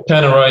hood. The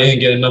Panerai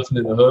ain't getting nothing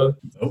in the hood.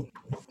 Nope.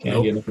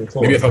 Can't get nothing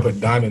for Maybe it. if I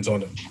put diamonds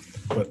on it,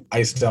 but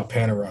iced out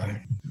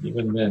Panerai.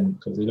 Even then,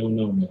 because they don't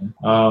know, man.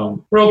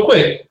 Real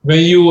quick, when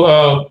you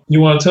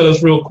want to tell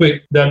us real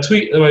quick that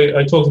tweet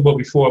I talked about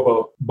before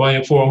about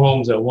buying 4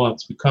 homes at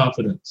once with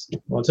confidence.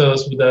 Want to tell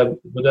us what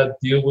that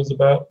deal was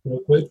about, real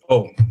quick?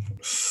 Oh,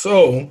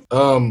 so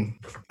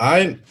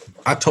I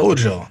told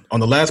y'all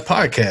on the last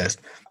podcast.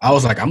 I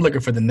was like, I'm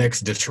looking for the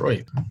next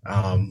Detroit.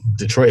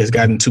 Detroit has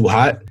gotten too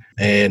hot,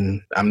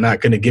 and I'm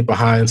not going to get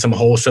behind some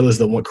wholesalers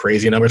that want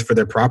crazy numbers for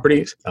their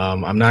properties.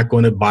 I'm not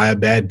going to buy a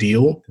bad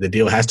deal. The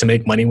deal has to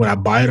make money when I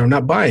buy it or I'm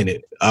not buying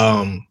it.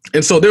 And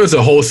so there was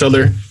a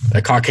wholesaler,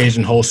 a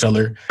Caucasian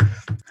wholesaler.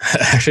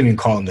 I shouldn't even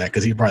call him that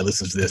because he probably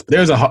listens to this. But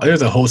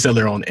there's a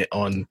wholesaler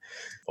on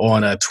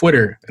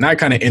Twitter, and I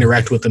kind of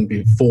interact with him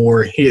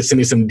before. He had sent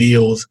me some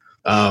deals.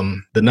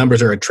 The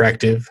numbers are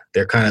attractive.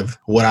 They're kind of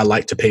what I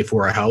like to pay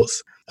for a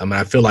house.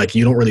 I feel like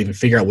you don't really even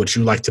figure out what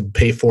you like to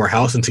pay for a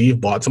house until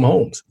you've bought some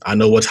homes. I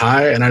know what's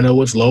high and I know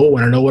what's low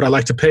and I know what I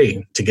like to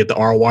pay to get the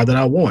ROI that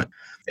I want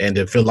and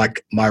to feel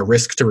like my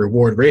risk to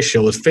reward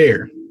ratio is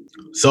fair.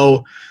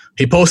 So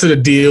he posted a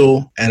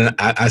deal and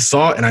I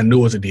saw it and I knew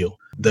it was a deal.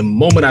 The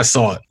moment I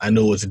saw it, I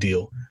knew it was a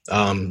deal.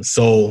 I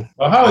saw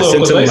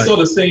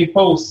the same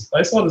post.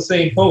 I saw the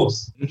same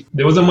post.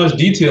 There wasn't much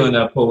detail in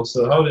that post.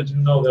 So how did you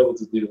know that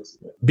was a deal?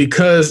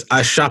 Because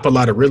I shop a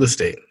lot of real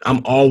estate.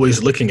 I'm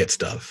always looking at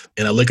stuff,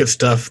 and I look at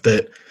stuff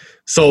that.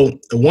 So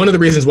one of the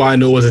reasons why I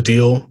knew it was a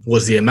deal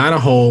was the amount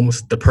of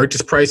homes, the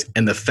purchase price,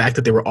 and the fact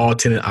that they were all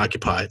tenant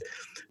occupied.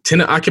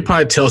 Tenant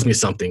occupied tells me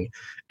something.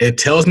 It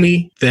tells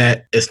me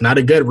that it's not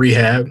a good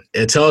rehab.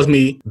 It tells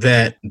me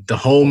that the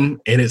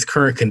home in its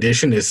current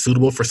condition is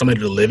suitable for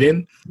somebody to live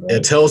in. Right.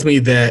 It tells me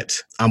that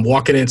I'm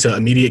walking into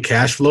immediate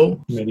cash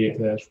flow.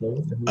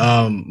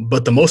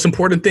 But the most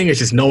important thing is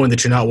just knowing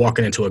that you're not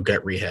walking into a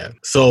gut rehab.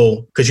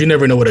 So, because you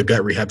never know what a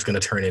gut rehab is going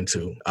to turn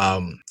into.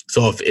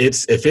 So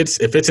if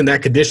it's in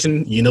that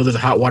condition, you know there's a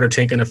hot water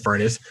tank and a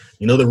furnace.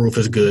 You know the roof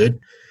is good.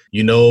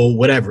 You know,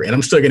 whatever. And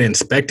I'm still going to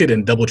inspect it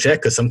and double check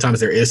because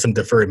sometimes there is some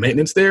deferred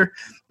maintenance there,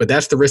 but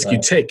that's the risk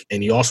you take.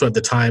 And you also have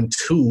the time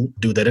to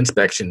do that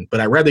inspection.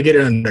 But I'd rather get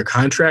it under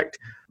contract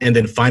and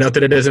then find out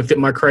that it doesn't fit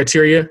my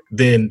criteria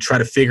than try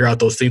to figure out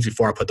those things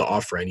before I put the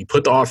offer in. You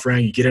put the offer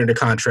in, you get it under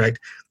contract,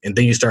 and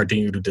then you start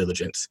doing your due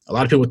diligence. A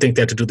lot of people think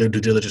they have to do their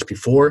due diligence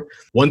before.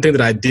 One thing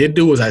that I did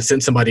do was I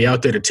sent somebody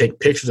out there to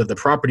take pictures of the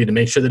property to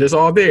make sure that it's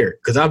all there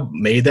because I've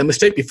made that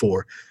mistake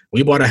before.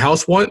 We bought a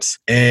house once,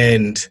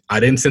 and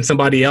I didn't send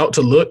somebody out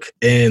to look.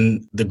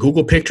 And the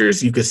Google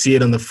pictures, you could see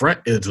it on the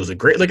front. It was a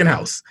great-looking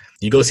house.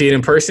 You go see it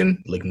in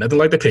person, look nothing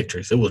like the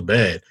pictures. It was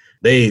bad.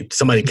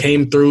 Somebody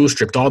came through,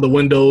 stripped all the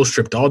windows,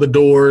 stripped all the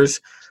doors,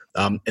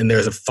 and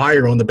there's a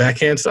fire on the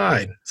backhand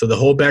side. So the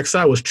whole back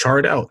side was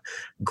charred out.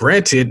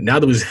 Granted, now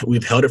that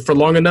we've held it for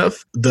long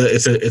enough,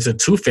 it's a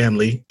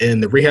 2-family,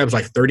 and the rehab's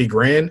like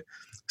 $30,000.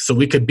 So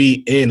we could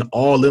be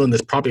all in on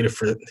this property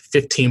for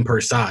 $15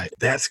 per side.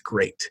 That's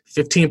great.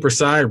 $15 per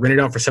side, rented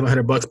out for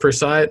 $700 per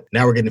side.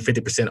 Now we're getting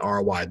 50%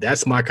 ROI.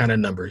 That's my kind of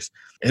numbers.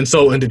 And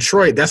so in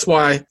Detroit, that's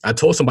why I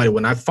told somebody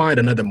when I find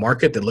another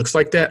market that looks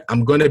like that,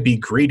 I'm going to be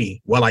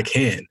greedy while I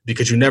can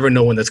because you never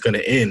know when that's going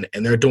to end.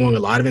 And they're doing a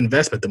lot of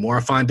investment. The more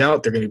I find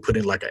out, they're going to be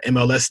putting like an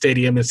MLS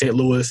stadium in St.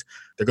 Louis.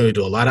 They're going to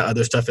do a lot of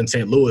other stuff in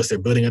St. Louis. They're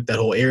building up that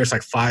whole area. It's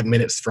like 5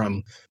 minutes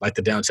from like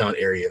the downtown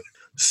area.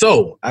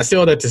 So I say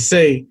all that to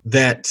say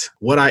that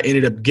what I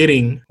ended up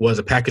getting was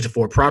a package of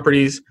 4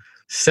 properties,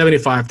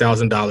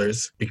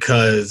 $75,000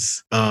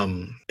 because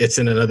it's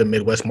in another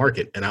Midwest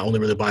market. And I only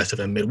really buy stuff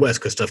in the Midwest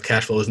because stuff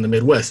cash flows in the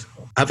Midwest.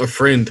 I have a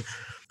friend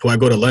who I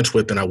go to lunch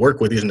with and I work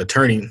with. He's an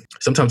attorney.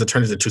 Sometimes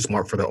attorneys are too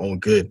smart for their own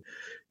good.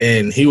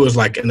 and he was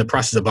like in the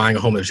process of buying a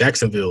home in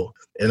Jacksonville.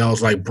 And I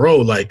was like, bro,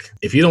 like,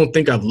 if you don't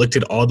think I've looked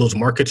at all those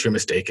markets, you're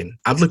mistaken.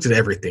 I've looked at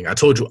everything. I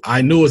told you,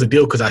 I knew it was a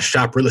deal because I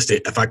shop real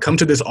estate. If I come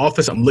to this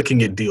office, I'm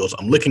looking at deals.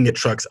 I'm looking at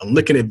trucks. I'm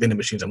looking at vending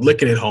machines. I'm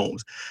looking at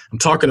homes. I'm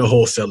talking to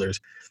wholesalers.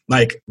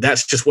 Like,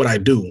 that's just what I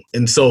do.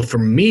 And so for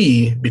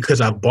me,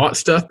 because I've bought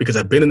stuff, because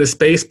I've been in this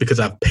space, because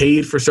I've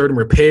paid for certain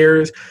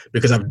repairs,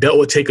 because I've dealt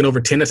with taking over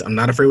tenants, I'm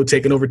not afraid of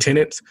taking over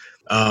tenants.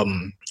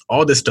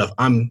 All this stuff,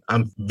 I'm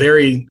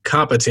very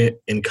competent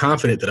and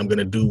confident that I'm going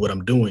to do what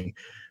I'm doing.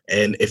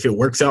 And if it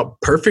works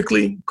out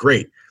perfectly,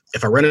 great.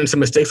 If I run into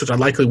some mistakes, which I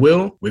likely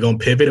will, we're going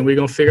to pivot and we're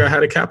going to figure out how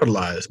to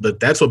capitalize. But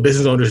that's what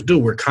business owners do.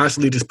 We're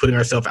constantly just putting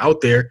ourselves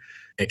out there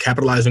and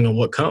capitalizing on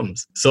what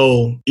comes.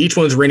 So each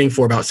one's renting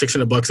for about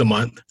 $600 a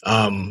month.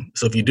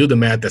 So if you do the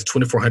math, that's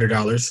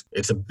 $2,400.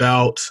 It's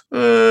about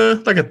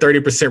like a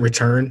 30%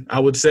 return,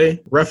 I would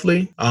say,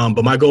 roughly.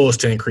 But my goal is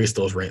to increase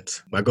those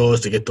rents. My goal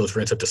is to get those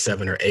rents up to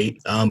 7 or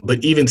 8.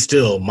 But even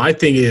still, my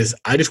thing is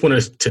I just want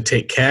to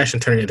take cash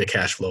and turn it into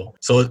cash flow.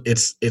 So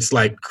it's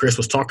like Chris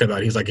was talking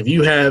about. He's like, if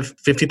you have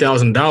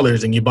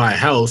 $50,000 and you buy a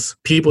house,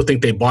 people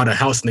think they bought a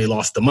house and they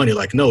lost the money.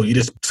 Like, no, you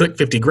just took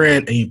 $50,000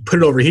 and you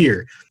put it over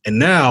here. And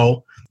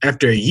now,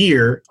 after a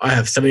year, I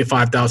have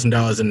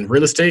 $75,000 in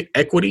real estate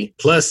equity,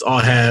 plus I'll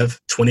have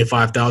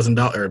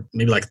 $25,000 or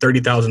maybe like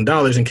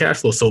 $30,000 in cash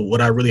flow. So what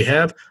I really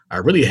have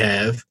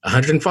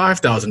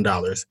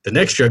 $105,000. The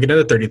next year, I get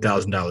another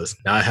 $30,000.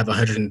 Now I have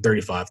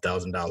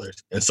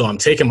 $135,000. And so I'm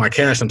taking my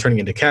cash, I'm turning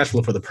it into cash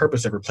flow for the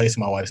purpose of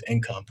replacing my wife's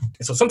income.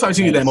 And so sometimes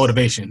you need that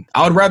motivation.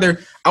 I don't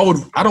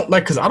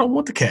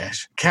want the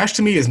cash. Cash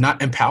to me is not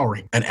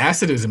empowering. An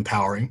asset is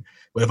empowering.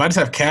 But if I just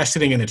have cash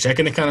sitting in a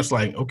checking account, it's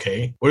like,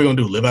 okay, what are we going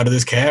to do? Live out of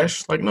this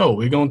cash? Like, no,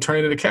 we're going to turn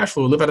it into cash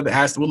flow. We'll live out of the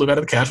asset. We'll live out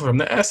of the cash flow from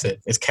the asset.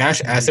 It's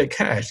cash, asset,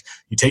 cash.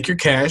 You take your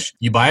cash,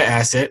 you buy an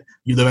asset,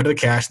 you live out of the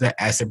cash that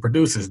asset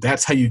produces.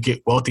 That's how you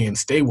get wealthy and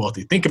stay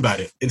wealthy. Think about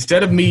it.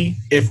 Instead of me,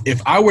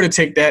 if I were to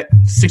take that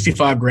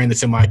 $65,000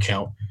 that's in my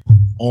account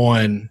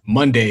on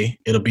Monday,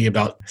 it'll be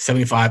about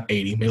 75,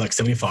 80, maybe like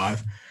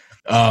 75.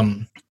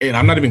 And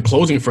I'm not even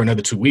closing for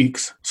another 2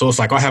 weeks. So it's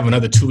like I'll have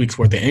another 2 weeks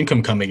worth of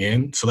income coming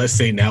in. So let's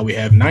say now we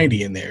have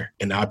 90 in there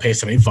and now I pay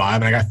 75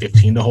 and I got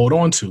 15 to hold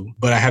on to.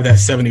 But I have that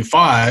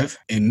 75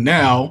 and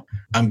now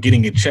I'm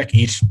getting a check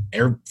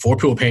every 4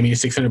 people pay me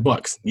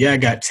 $600. Yeah, I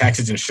got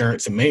taxes,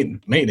 insurance, and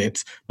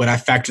maintenance, but I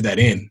factor that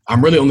in.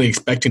 I'm really only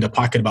expecting to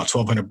pocket about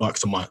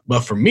 $1,200 a month.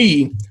 But for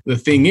me, the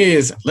thing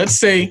is, let's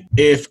say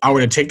if I were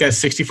to take that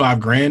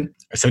 $65,000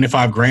 or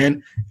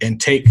 $75,000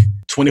 and take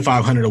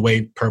 $2,500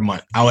 away per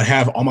month, I would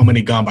have all my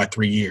money gone by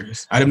 3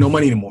 years. I'd have no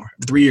money anymore.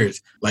 3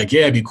 years. Like,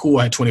 yeah, it'd be cool.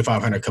 I had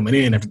 $2,500 coming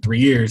in after 3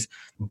 years,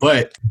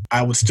 but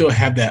I would still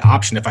have that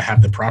option if I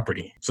have the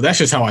property. So that's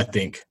just how I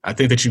think. I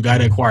think that you got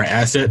to acquire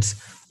assets.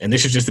 And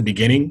this is just the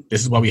beginning.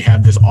 This is why we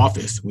have this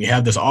office. We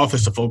have this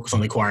office to focus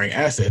on acquiring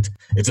assets.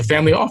 It's a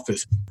family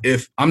office.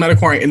 If I'm not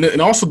acquiring,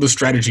 and also the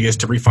strategy is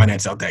to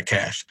refinance out that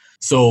cash.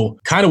 So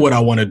kind of what I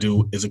want to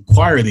do is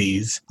acquire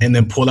these and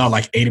then pull out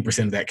like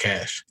 80% of that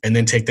cash and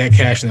then take that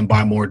cash and then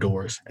buy more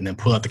doors and then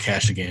pull out the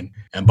cash again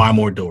and buy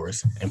more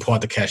doors and pull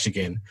out the cash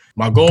again.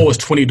 My goal was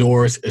 20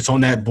 doors. It's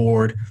on that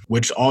board,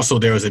 which also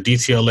there was a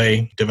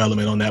DTLA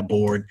development on that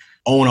board,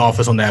 own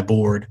office on that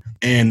board.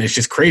 And it's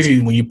just crazy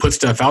when you put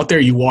stuff out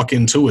there, you walk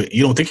into it.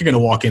 You don't think you're going to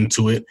walk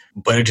into it,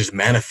 but it just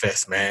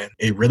manifests, man.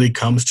 It really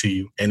comes to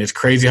you. And it's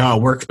crazy how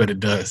it works, but it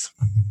does.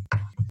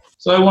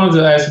 So I wanted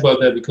to ask about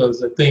that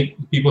because I think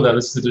people that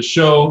listen to the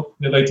show,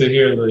 they like to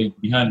hear like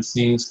behind the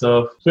scenes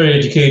stuff. It's very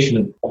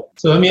educational.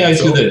 So let me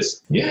ask you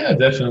this. Yeah,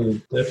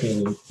 definitely.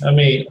 I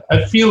mean,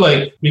 I feel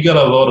like we got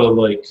a lot of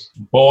like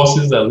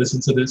bosses that listen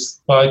to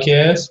this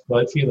podcast,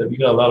 but I feel like we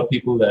got a lot of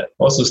people that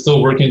also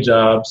still working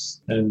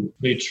jobs and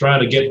they're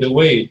trying to get their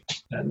way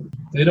and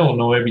they don't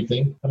know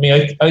everything. I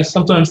mean, I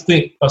sometimes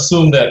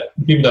assume that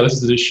people that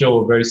listen to this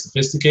show are very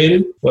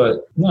sophisticated,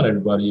 but not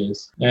everybody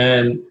is.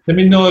 And let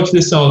me know if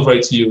this sounds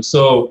right to you.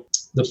 So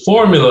the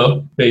formula,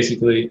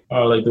 basically,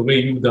 or like the way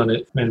you've done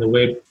it, and the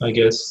way I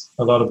guess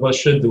a lot of us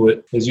should do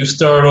it, is you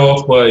start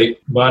off by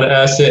buying an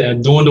asset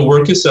and doing the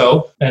work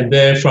yourself. And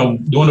then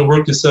from doing the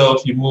work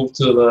yourself, you move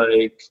to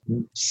like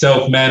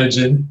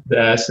self-managing the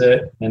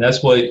asset. And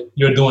that's what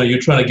you're doing.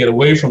 You're trying to get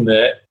away from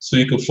that so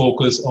you can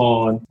focus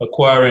on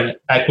acquiring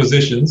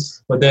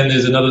acquisitions. But then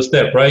there's another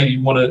step, right?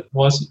 You want to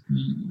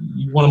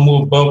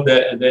move above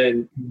that and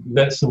then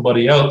let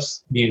somebody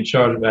else be in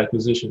charge of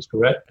acquisitions,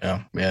 correct?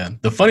 Yeah.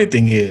 The funny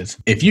thing is,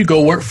 if you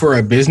go work for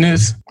a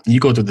business, you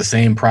go through the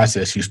same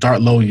process. You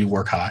start low, you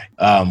work high.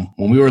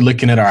 When we were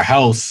looking at our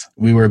house,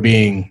 I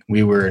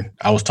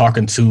was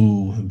talking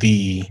to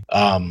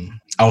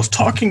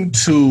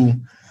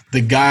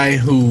the guy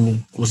who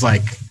was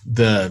like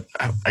I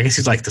guess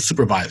he's like the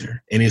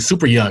supervisor, and he's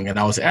super young. And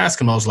I was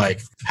asking him, I was like,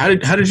 how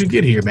did you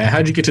get here, man? How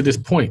did you get to this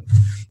point?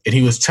 And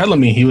he was telling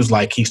me, he was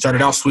like, he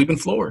started out sweeping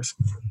floors.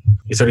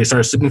 He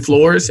started sweeping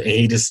floors, and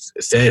he just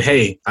said,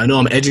 hey, I know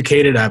I'm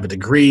educated. I have a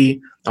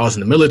degree. I was in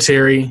the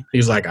military. He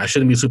was like, I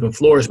shouldn't be sweeping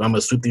floors, but I'm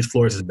going to sweep these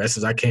floors as best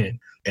as I can.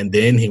 And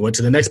then he went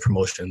to the next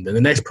promotion, then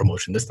the next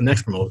promotion, the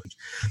next promotion.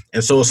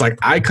 And so it's like,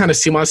 I kind of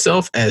see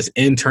myself as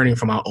interning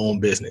for my own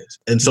business.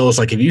 And so it's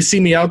like, if you see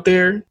me out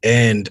there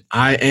and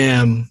I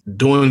am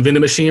doing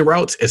vending machine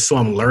routes, it's so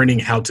I'm learning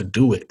how to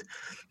do it,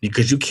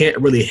 because you can't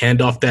really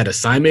hand off that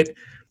assignment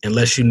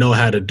unless you know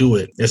how to do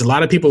it. There's a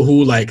lot of people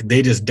who like,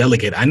 they just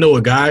delegate. I know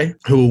a guy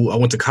who I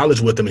went to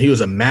college with him. He was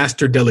a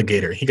master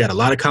delegator. He got a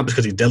lot of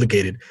accomplishments because he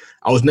delegated.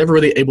 I was never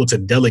really able to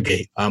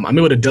delegate. I'm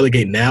able to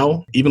delegate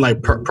now, even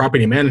like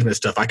property management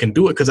stuff. I can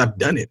do it because I've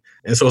done it.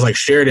 And so it's like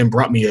Sheridan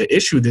brought me an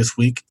issue this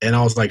week, and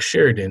I was like,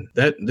 Sheridan,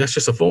 that's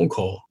just a phone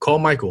call. Call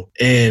Michael.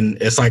 And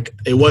it's like,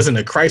 it wasn't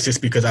a crisis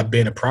because I've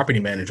been a property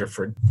manager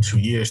for 2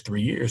 years,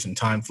 3 years, and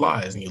time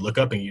flies, and you look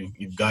up and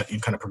you've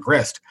kind of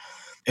progressed.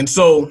 And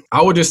so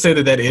I would just say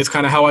that is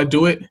kind of how I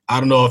do it. I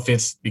don't know if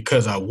it's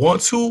because I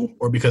want to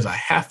or because I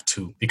have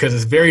to, because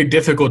it's very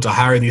difficult to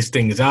hire these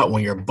things out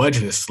when your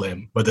budget is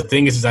slim. But the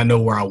thing is I know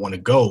where I want to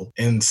go.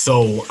 And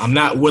so I'm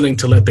not willing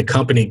to let the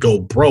company go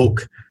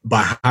broke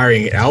by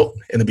hiring it out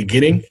in the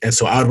beginning. And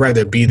so I would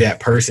rather be that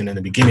person in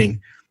the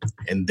beginning.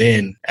 And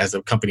then as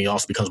the company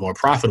also becomes more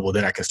profitable,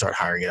 then I can start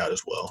hiring it out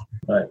as well.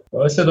 Right.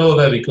 Well, I said all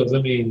that because,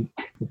 I mean,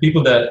 the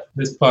people that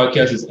this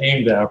podcast is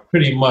aimed at are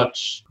pretty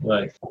much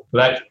like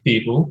Black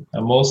people.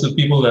 And most of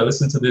the people that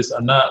listen to this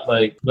are not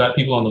like Black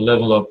people on the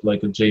level of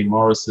like a Jay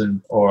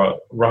Morrison or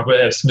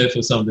Robert F. Smith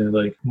or something.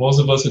 Like most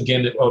of us are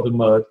getting it out of the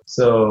mud.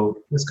 So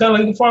it's kind of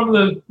like the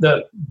formula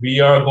that we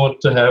are going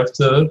to have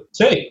to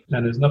take.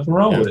 And there's nothing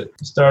wrong with it.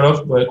 Start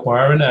off by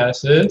acquiring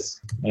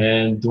assets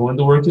and doing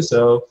the work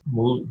yourself,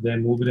 move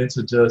it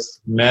into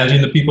just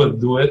managing the people that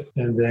do it,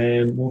 and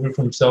then moving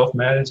from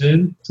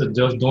self-managing to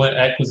just doing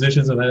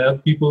acquisitions and letting other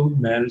people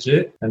manage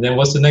it. And then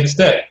what's the next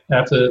step?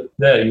 After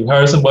that, you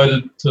hire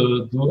somebody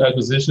to do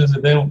acquisitions,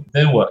 and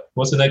then what?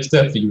 What's the next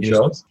step for you,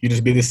 Charles? You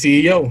just be the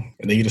CEO,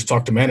 and then you just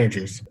talk to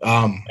managers.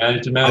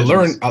 Managers.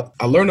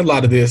 I learned a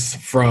lot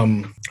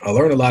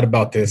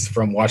about this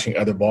from watching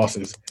other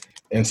bosses.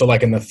 And so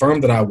like in the firm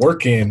that I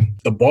work in,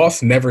 the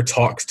boss never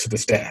talks to the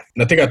staff.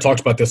 And I think I talked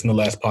about this in the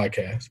last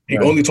podcast. He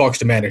only talks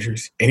to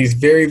managers. And he's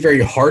very,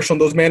 very harsh on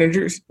those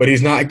managers, but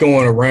he's not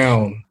going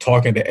around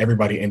talking to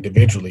everybody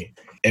individually.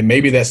 And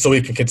maybe that's so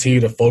he can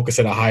continue to focus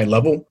at a high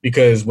level,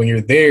 because when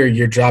you're there,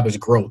 your job is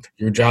growth.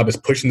 Your job is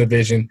pushing the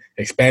vision,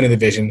 expanding the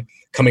vision,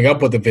 coming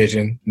up with the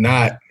vision,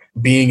 not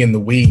being in the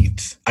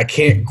weeds. I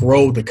can't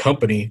grow the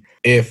company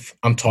if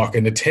I'm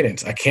talking to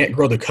tenants. I can't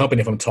grow the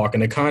company if I'm talking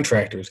to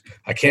contractors.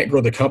 I can't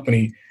grow the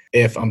company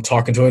if I'm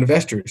talking to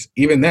investors.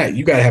 Even that,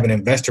 you got to have an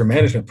investor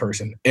management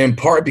person, in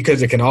part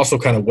because it can also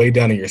kind of weigh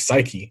down in your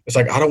psyche. It's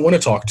like, I don't want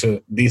to talk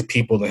to these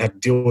people that have to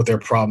deal with their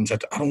problems. I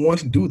don't want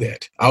to do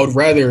that. I would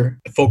rather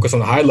focus on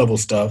the high level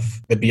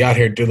stuff than be out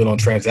here dealing on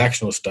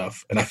transactional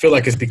stuff. And I feel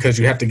like it's because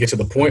you have to get to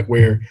the point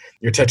where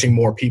you're touching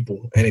more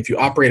people. And if you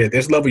operate at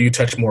this level, you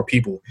touch more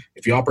people.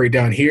 If you operate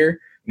down here,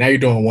 now you're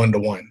doing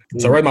one-to-one.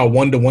 So I'd rather my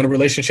one-to-one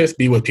relationships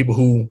be with people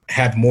who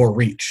have more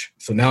reach.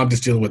 So now I'm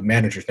just dealing with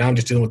managers. Now I'm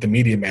just dealing with the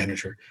media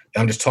manager.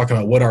 Now I'm just talking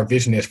about what our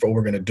vision is for what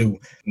we're going to do.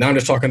 Now I'm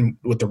just talking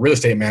with the real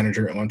estate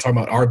manager, and I'm talking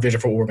about our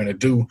vision for what we're going to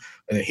do.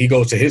 And then he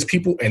goes to his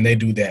people and they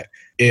do that.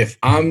 If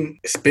I'm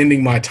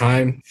spending my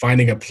time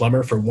finding a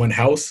plumber for one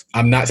house,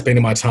 I'm not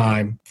spending my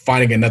time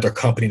finding another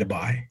company to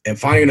buy. And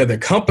finding another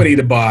company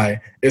to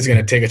buy is going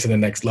to take us to the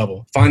next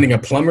level. Finding a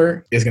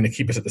plumber is going to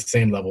keep us at the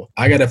same level.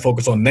 I got to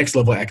focus on next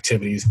level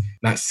activities,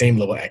 not same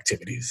level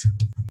activities.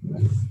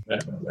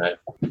 Right.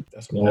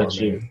 That's what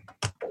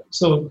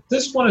So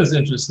this one is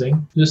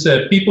interesting. You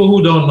said people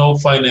who don't know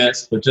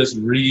finance but just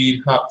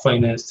read hot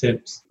finance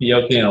tips be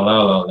out there in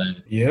La La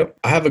Land. Yep.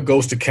 I have a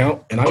ghost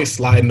account, and I be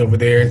sliding over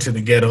there into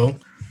the ghetto,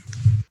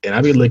 and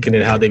I be looking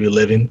at how they be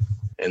living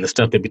and the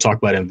stuff they be talking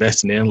about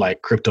investing in,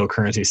 like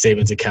cryptocurrency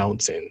savings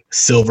accounts and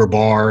silver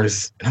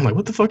bars. And I'm like,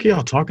 what the fuck are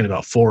y'all talking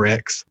about?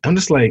 Forex. I'm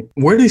just like,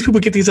 where do these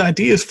people get these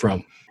ideas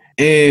from?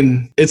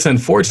 And it's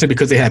unfortunate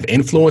because they have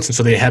influence, and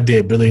so they have the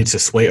ability to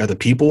sway other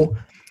people.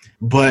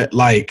 But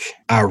like,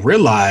 I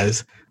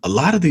realize a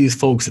lot of these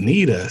folks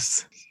need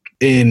us.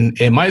 And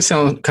it might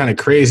sound kind of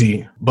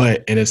crazy,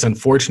 and it's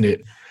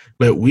unfortunate,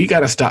 but we got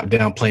to stop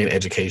downplaying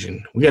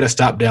education. We got to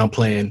stop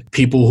downplaying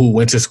people who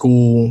went to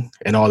school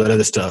and all that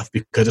other stuff,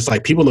 because it's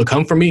like people will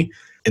come for me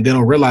and they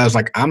don't realize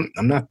like I'm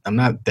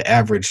not the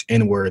average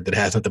N-word that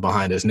has nothing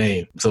behind his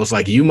name. So it's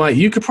like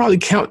you could probably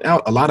count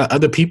out a lot of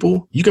other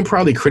people. You can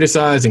probably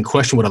criticize and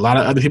question what a lot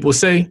of other people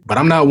say, but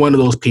I'm not one of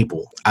those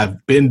people.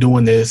 I've been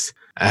doing this.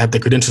 I have the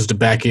credentials to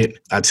back it.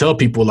 I tell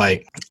people,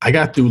 like, I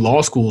got through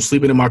law school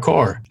sleeping in my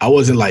car. I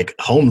wasn't like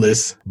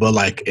homeless, but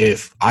like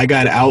if I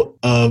got out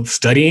of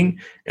studying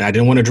and I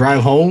didn't want to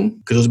drive home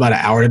because it was about an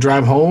hour to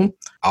drive home,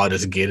 I'll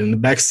just get in the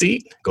back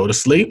seat, go to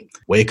sleep,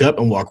 wake up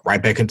and walk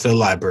right back into the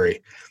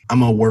library.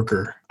 I'm a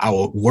worker. I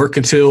will work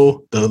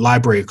until the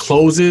library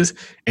closes,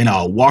 and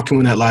I'll walk in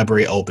when that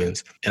library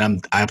opens.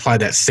 And I apply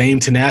that same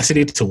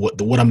tenacity to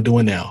what I'm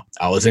doing now.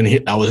 I was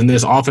in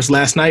this office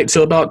last night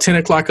till about 10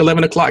 o'clock,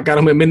 11 o'clock. Got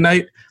home at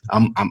midnight. I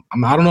don't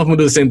know if I'm gonna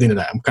do the same thing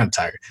tonight. I'm kind of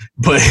tired,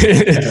 but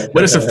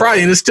it's a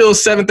Friday and it's still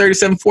 7:30,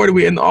 7:40.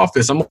 We're in the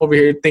office. I'm over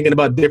here thinking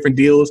about different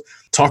deals,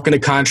 talking to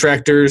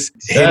contractors,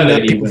 hitting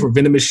up people for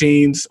vending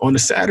machines on a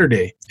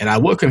Saturday. And I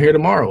will come here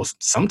tomorrow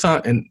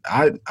sometime, and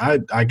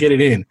I get it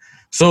in.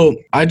 So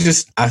I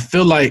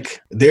feel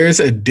like there's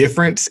a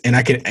difference, and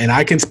I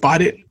can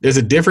spot it. There's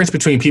a difference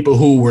between people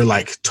who were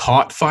like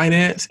taught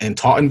finance and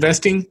taught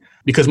investing,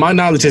 because my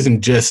knowledge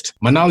isn't just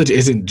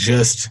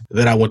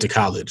that I went to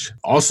college.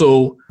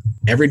 Also,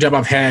 every job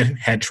I've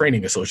had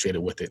training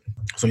associated with it.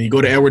 So when you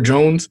go to Edward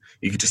Jones,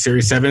 you get your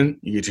Series 7,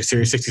 you get your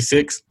Series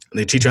 66, and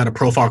they teach you how to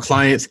profile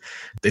clients.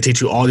 They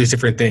teach you all these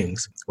different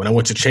things. When I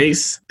went to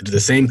Chase, I did the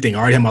same thing. I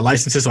already had my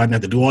licenses, so I didn't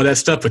have to do all that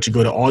stuff, but you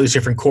go to all these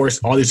different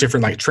all these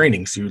different like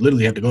trainings. So you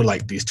literally have to go to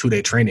like these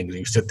 2-day trainings, and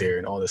you sit there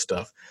and all this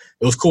stuff.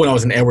 It was cool when I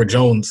was in Edward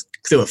Jones,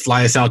 because they would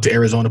fly us out to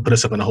Arizona, put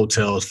us up in the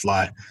hotels,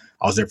 fly.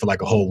 I was there for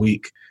like a whole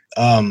week.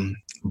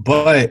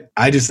 But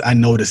I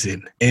noticed it.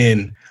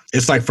 And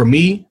it's like, for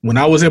me, when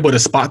I was able to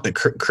spot that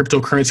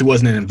cryptocurrency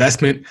wasn't an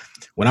investment,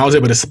 when I was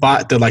able to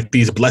spot that like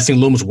these blessing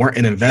looms weren't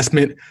an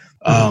investment,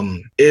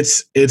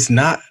 it's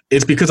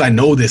because I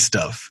know this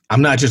stuff.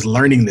 I'm not just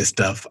learning this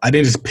stuff. I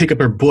didn't just pick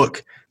up a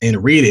book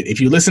and read it. If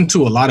you listen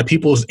to a lot of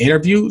people's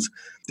interviews,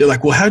 they're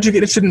like, well, how'd you get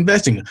interested in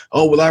investing?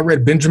 Oh, well, I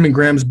read Benjamin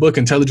Graham's book,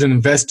 Intelligent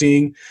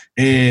Investing,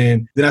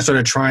 and then I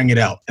started trying it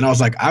out. And I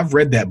was like, I've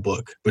read that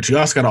book, but you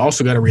also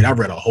got to read. I've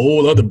read a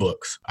whole other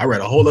books. I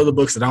read a whole other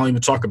books that I don't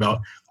even talk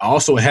about. I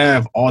also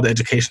have all the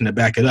education to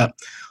back it up.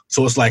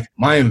 So it's like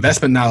my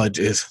investment knowledge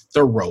is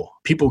thorough.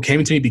 People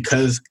came to me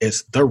because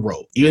it's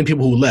thorough. Even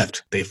people who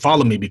left, they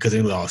follow me because they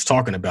knew what I was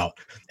talking about.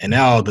 And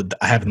now that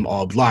I have them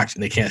all blocked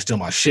and they can't steal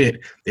my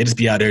shit, they just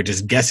be out there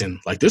just guessing.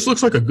 Like, this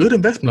looks like a good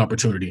investment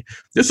opportunity.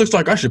 This looks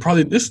like I should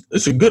probably, this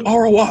is a good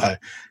ROI.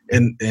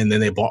 And then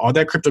they bought all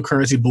that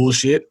cryptocurrency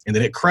bullshit, and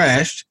then it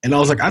crashed. And I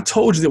was like, I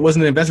told you it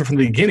wasn't an investment from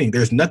the beginning.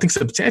 There's nothing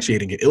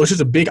substantiating it. It was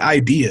just a big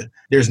idea.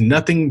 There's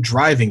nothing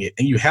driving it.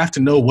 And you have to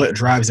know what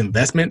drives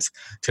investments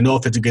to know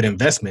if it's a good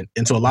investment.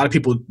 And so a lot of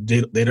people,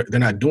 they're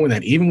not doing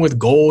that. Even with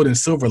gold and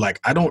silver, like,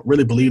 I don't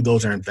really believe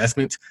those are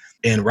investments.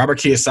 And Robert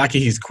Kiyosaki,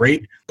 he's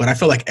great, but I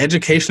feel like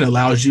education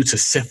allows you to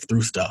sift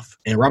through stuff.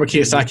 And Robert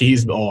Kiyosaki,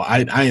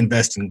 I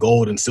invest in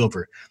gold and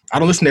silver. I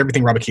don't listen to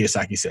everything Robert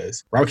Kiyosaki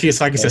says. Robert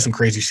Kiyosaki says some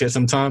crazy shit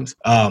sometimes.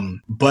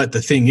 But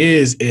the thing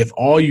is, if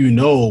all you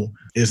know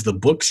is the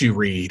books you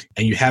read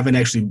and you haven't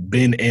actually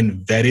been in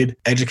vetted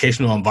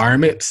educational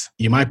environments,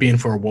 you might be in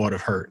for a world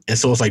of hurt. And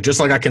so it's like, just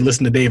like I can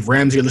listen to Dave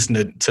Ramsey or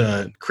listen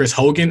to Chris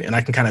Hogan, and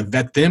I can kind of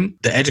vet them,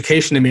 the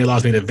education in me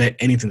allows me to vet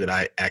anything that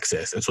I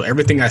access. And so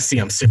everything I see,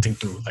 I'm sifting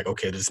through, like,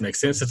 okay, does this make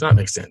sense? Does not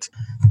make sense.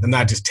 I'm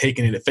not just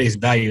taking it at face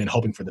value and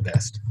hoping for the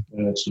best.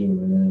 That's you,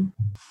 man.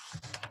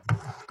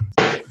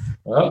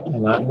 Well,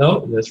 on that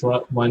note, let's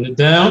wind it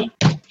down.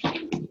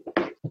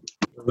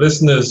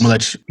 Listeners, I'm gonna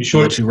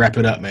let you wrap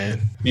it up,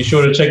 man. Be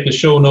sure to check the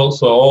show notes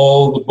for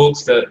all the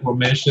books that were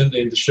mentioned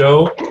in the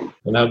show.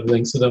 And I have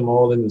links to them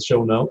all in the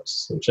show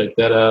notes. So check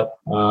that out.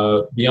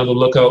 Be on the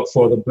lookout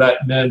for the Black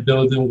Man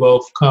Building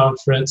Wealth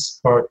Conference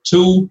Part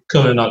 2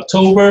 coming in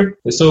October.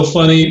 It's so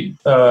funny.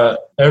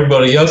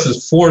 Everybody else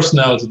is forced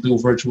now to do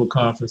virtual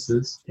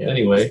conferences.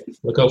 Anyway,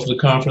 look out for the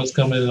conference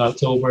coming in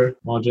October.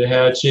 Andre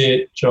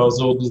Hatchett,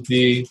 Charles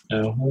Oglesby,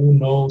 and who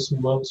knows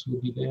who else will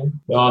be there.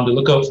 Be on the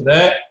lookout for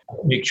that.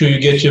 Make sure you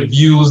get your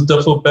views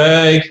duffel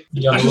bag.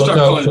 I should start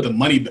calling it the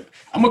money bag.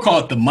 I'm gonna call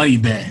it the money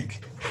bag.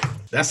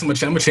 I'm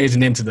gonna change the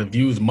name to the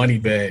Views Money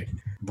Bag.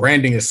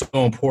 Branding is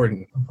so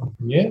important.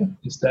 Yeah,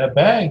 it's that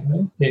bag,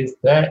 man. It's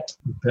that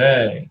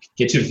bag.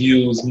 Get your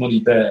Views Money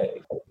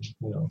Bag.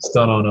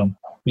 Stun on them.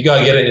 We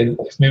gotta get it in.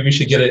 Maybe we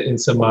should get it in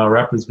some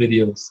rappers'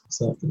 videos or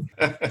something.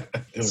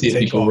 See if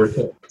we can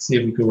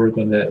work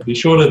on that. Be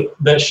sure to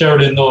let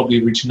Sheridan know I'll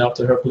be reaching out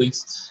to her,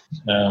 please.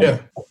 Yeah.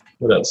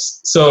 What else?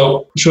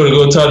 So be sure to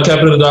go to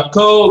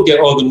toddcapital.co, get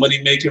all the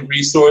money-making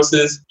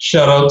resources.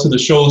 Shout out to the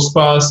show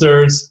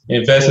sponsors,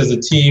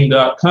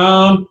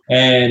 investasateam.com,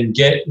 and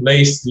get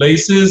Laced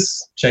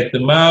Laces. Check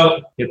them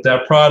out. Get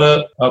that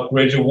product.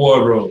 Upgrade your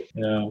wardrobe.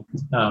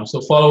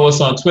 So follow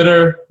us on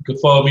Twitter. You can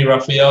follow me,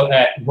 Raphael,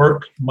 at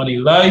Work Money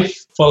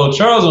Life. Follow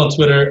Charles on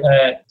Twitter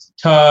at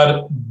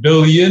Todd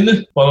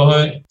Billion.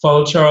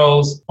 Follow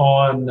Charles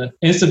on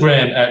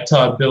Instagram at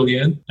Todd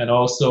Billion, and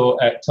also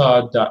at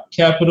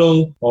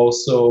Todd.capital.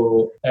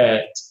 Also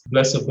at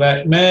Bless a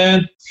Black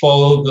Man.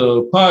 Follow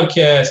the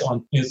podcast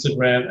on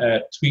Instagram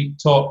at Tweet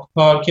Talk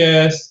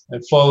Podcast,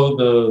 and follow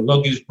the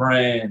luggage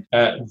brand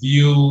at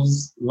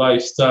Views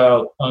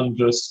Lifestyle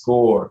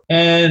 _.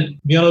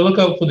 And be on the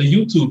lookout for the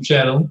YouTube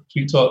channel,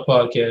 Tweet Talk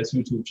Podcast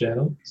YouTube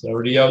channel. It's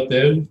already out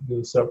there.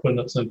 We'll start putting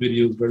up some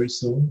videos very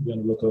soon. Be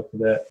on the lookout for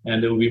that.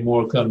 And there will be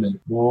more coming.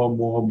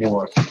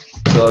 More.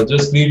 So I'll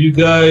just leave you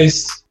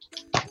guys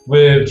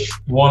with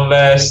one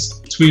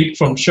last tweet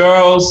from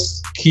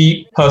Charles.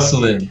 keep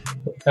hustling.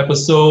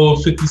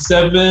 Episode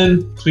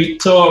 57, Tweet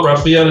Talk,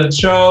 Raphael and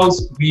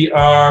Charles. We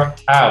are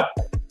out.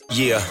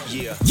 Yeah.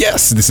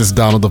 Yes, this is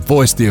Donald the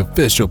Voice, the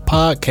official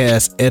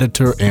podcast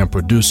editor and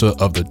producer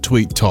of the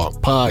Tweet Talk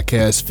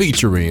podcast,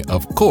 featuring,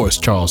 of course,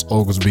 Charles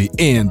Oglesby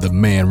and the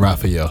man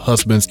Raphael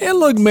Husbands. And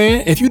look,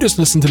 man, if you just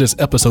listen to this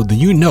episode, then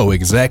you know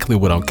exactly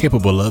what I'm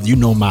capable of. You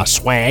know my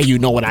swag. You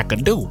know what I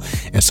can do.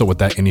 And so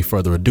without any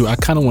further ado, I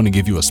kind of want to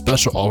give you a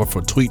special offer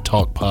for Tweet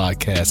Talk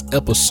podcast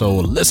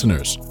episode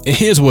listeners. And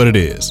here's what it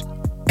is.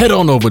 Head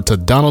on over to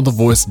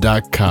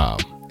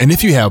DonaldTheVoice.com. And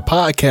if you have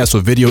podcast or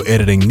video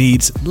editing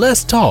needs,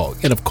 let's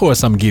talk. And of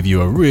course, I'm gonna give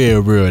you a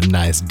real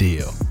nice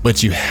deal.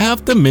 But you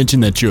have to mention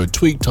that you're a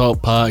Tweet Talk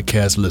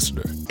podcast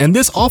listener. And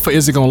this offer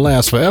isn't gonna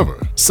last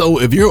forever. So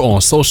if you're on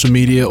social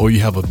media or you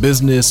have a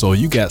business or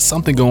you got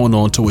something going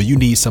on to where you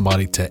need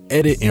somebody to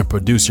edit and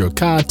produce your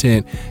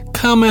content,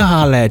 come and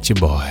holla at your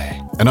boy.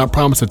 And I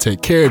promise to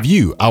take care of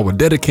you, our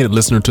dedicated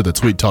listener to the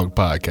Tweet Talk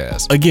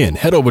podcast. Again,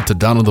 head over to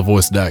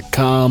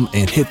DonaldTheVoice.com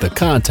and hit the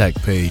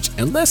contact page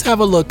and let's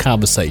have a little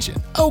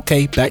conversation.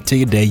 Okay, back to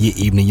your day, your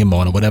evening, your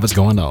morning, whatever's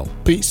going on.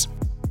 Peace.